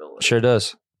responsibility. Sure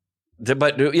does.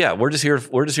 But yeah, we're just here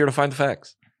to find the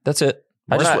facts. That's it.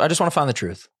 I just want to find the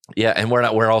truth. Yeah, and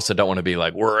we're also don't want to be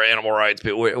like we're animal rights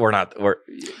people. We're not.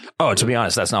 To be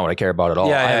honest, that's not what I care about at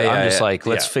all. I'm just like,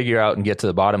 let's figure out and get to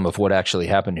the bottom of what actually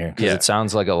happened here, because it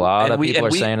sounds like a lot of people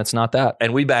are saying it's not that.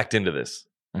 And we backed into this.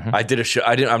 I did a show.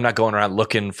 I'm not going around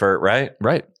looking for right.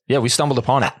 Yeah, we stumbled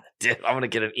upon it. I'm going to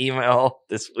get an email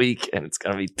this week, and it's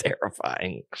going to be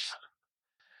terrifying.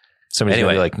 Somebody's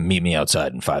going to be like, meet me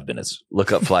outside in 5 minutes.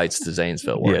 Look up flights to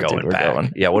Zanesville. We're going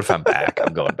back. Yeah, what if I'm back?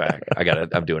 I'm going back.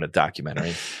 I'm doing a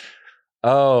documentary.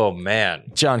 Oh,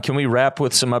 man. John, can we wrap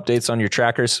with some updates on your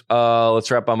trackers?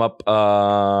 Let's wrap them up.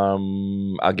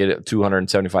 I'll get it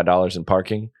 $275 in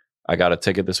parking. I got a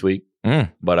ticket this week,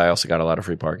 but I also got a lot of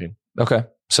free parking. Okay.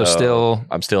 So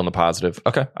I'm still in the positive.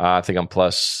 Okay. I think I'm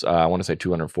plus, I want to say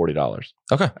 $240.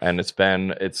 Okay. And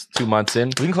it's 2 months in.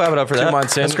 We can clap it up for that. 2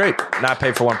 months in. That's great. Not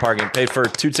paid for one parking, paid for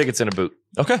 2 tickets in a boot.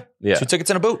 Okay. Yeah. 2 tickets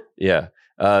in a boot. Yeah.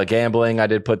 Gambling.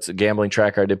 Gambling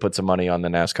tracker. I did put some money on the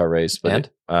NASCAR race,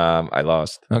 but I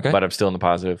lost. Okay. But I'm still in the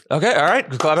positive. Okay. All right.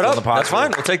 Clap it up. That's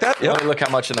fine. We'll take that. Yep. Let me look how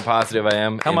much in the positive I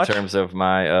am in terms of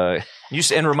my.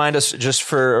 And remind us, just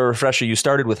for a refresher, you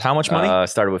started with how much money? I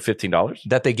started with $15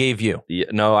 that they gave you. Yeah,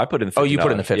 no, I put in $15. Oh, you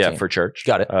put in the $15. Yeah, for church.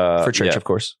 Got it. For church, of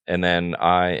course. And then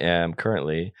I am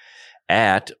currently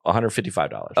at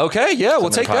 $155. Okay, yeah, we'll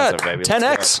take that. Baby.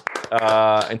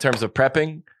 10x. In terms of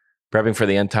prepping for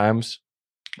the end times,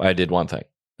 I did one thing.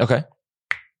 Okay.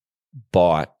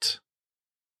 Bought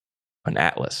an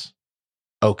atlas.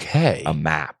 Okay. A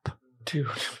map. Dude.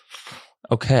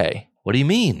 Okay. What do you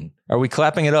mean? Are we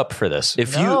clapping it up for this?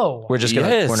 We're just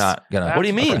gonna. We're not gonna. What do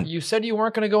you mean? You said you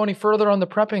weren't going to go any further on the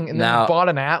prepping, and then you bought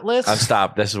an atlas. I've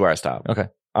stopped. This is where I stopped. Okay.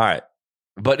 All right.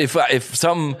 But if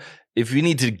you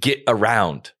need to get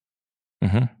around,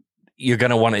 you're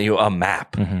gonna want a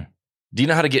map. Do you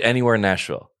know how to get anywhere in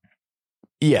Nashville?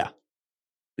 Yeah.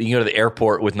 You can go to the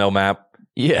airport with no map.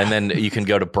 Yeah. And then you can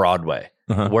go to Broadway.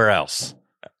 Where else?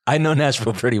 I know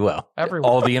Nashville pretty well. Everywhere.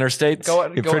 All the interstates? Go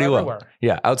pretty everywhere. well.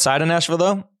 Yeah. Outside of Nashville,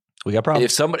 though, we got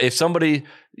problems. If somebody,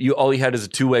 all you had is a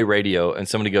two-way radio and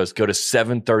somebody goes, go to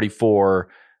 734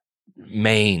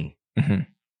 Maine. Mm-hmm.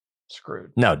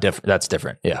 Screwed. No, that's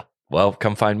different. Yeah. Well,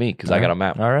 come find me because I got a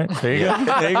map. All right. There you go.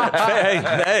 There you go.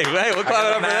 Hey, we'll climb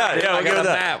it up for that. Yeah, we'll give it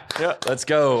that. Map. Yeah. Let's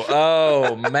go.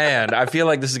 Oh man, I feel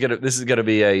like this is gonna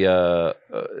be a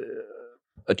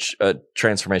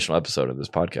transformational episode of this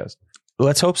podcast.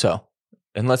 Let's hope so,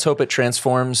 and let's hope it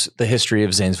transforms the history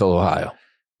of Zanesville, Ohio,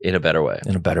 in a better way.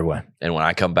 And when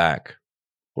I come back,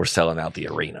 we're selling out the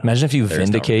arena. Imagine if you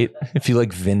vindicate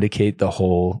the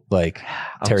whole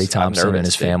Terry Thompson and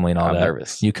his family and all that.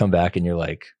 Nervous. You come back and you're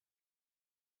like,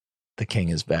 the king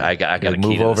is back. I got a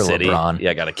key to the city. LeBron.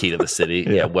 Yeah, I got a key to the city.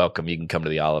 Yeah, welcome. You can come to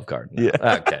the Olive Garden.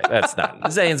 Yeah. Okay, that's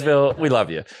not Zanesville. We love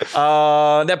you.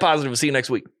 Net Positive. We'll see you next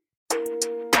week.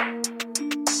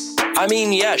 I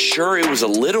mean, yeah, sure, it was a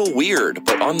little weird,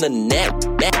 but on the net,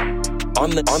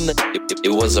 it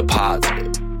was a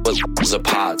positive. It was a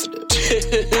positive.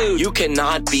 You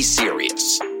cannot be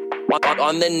serious.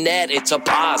 On the net, it's a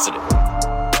positive.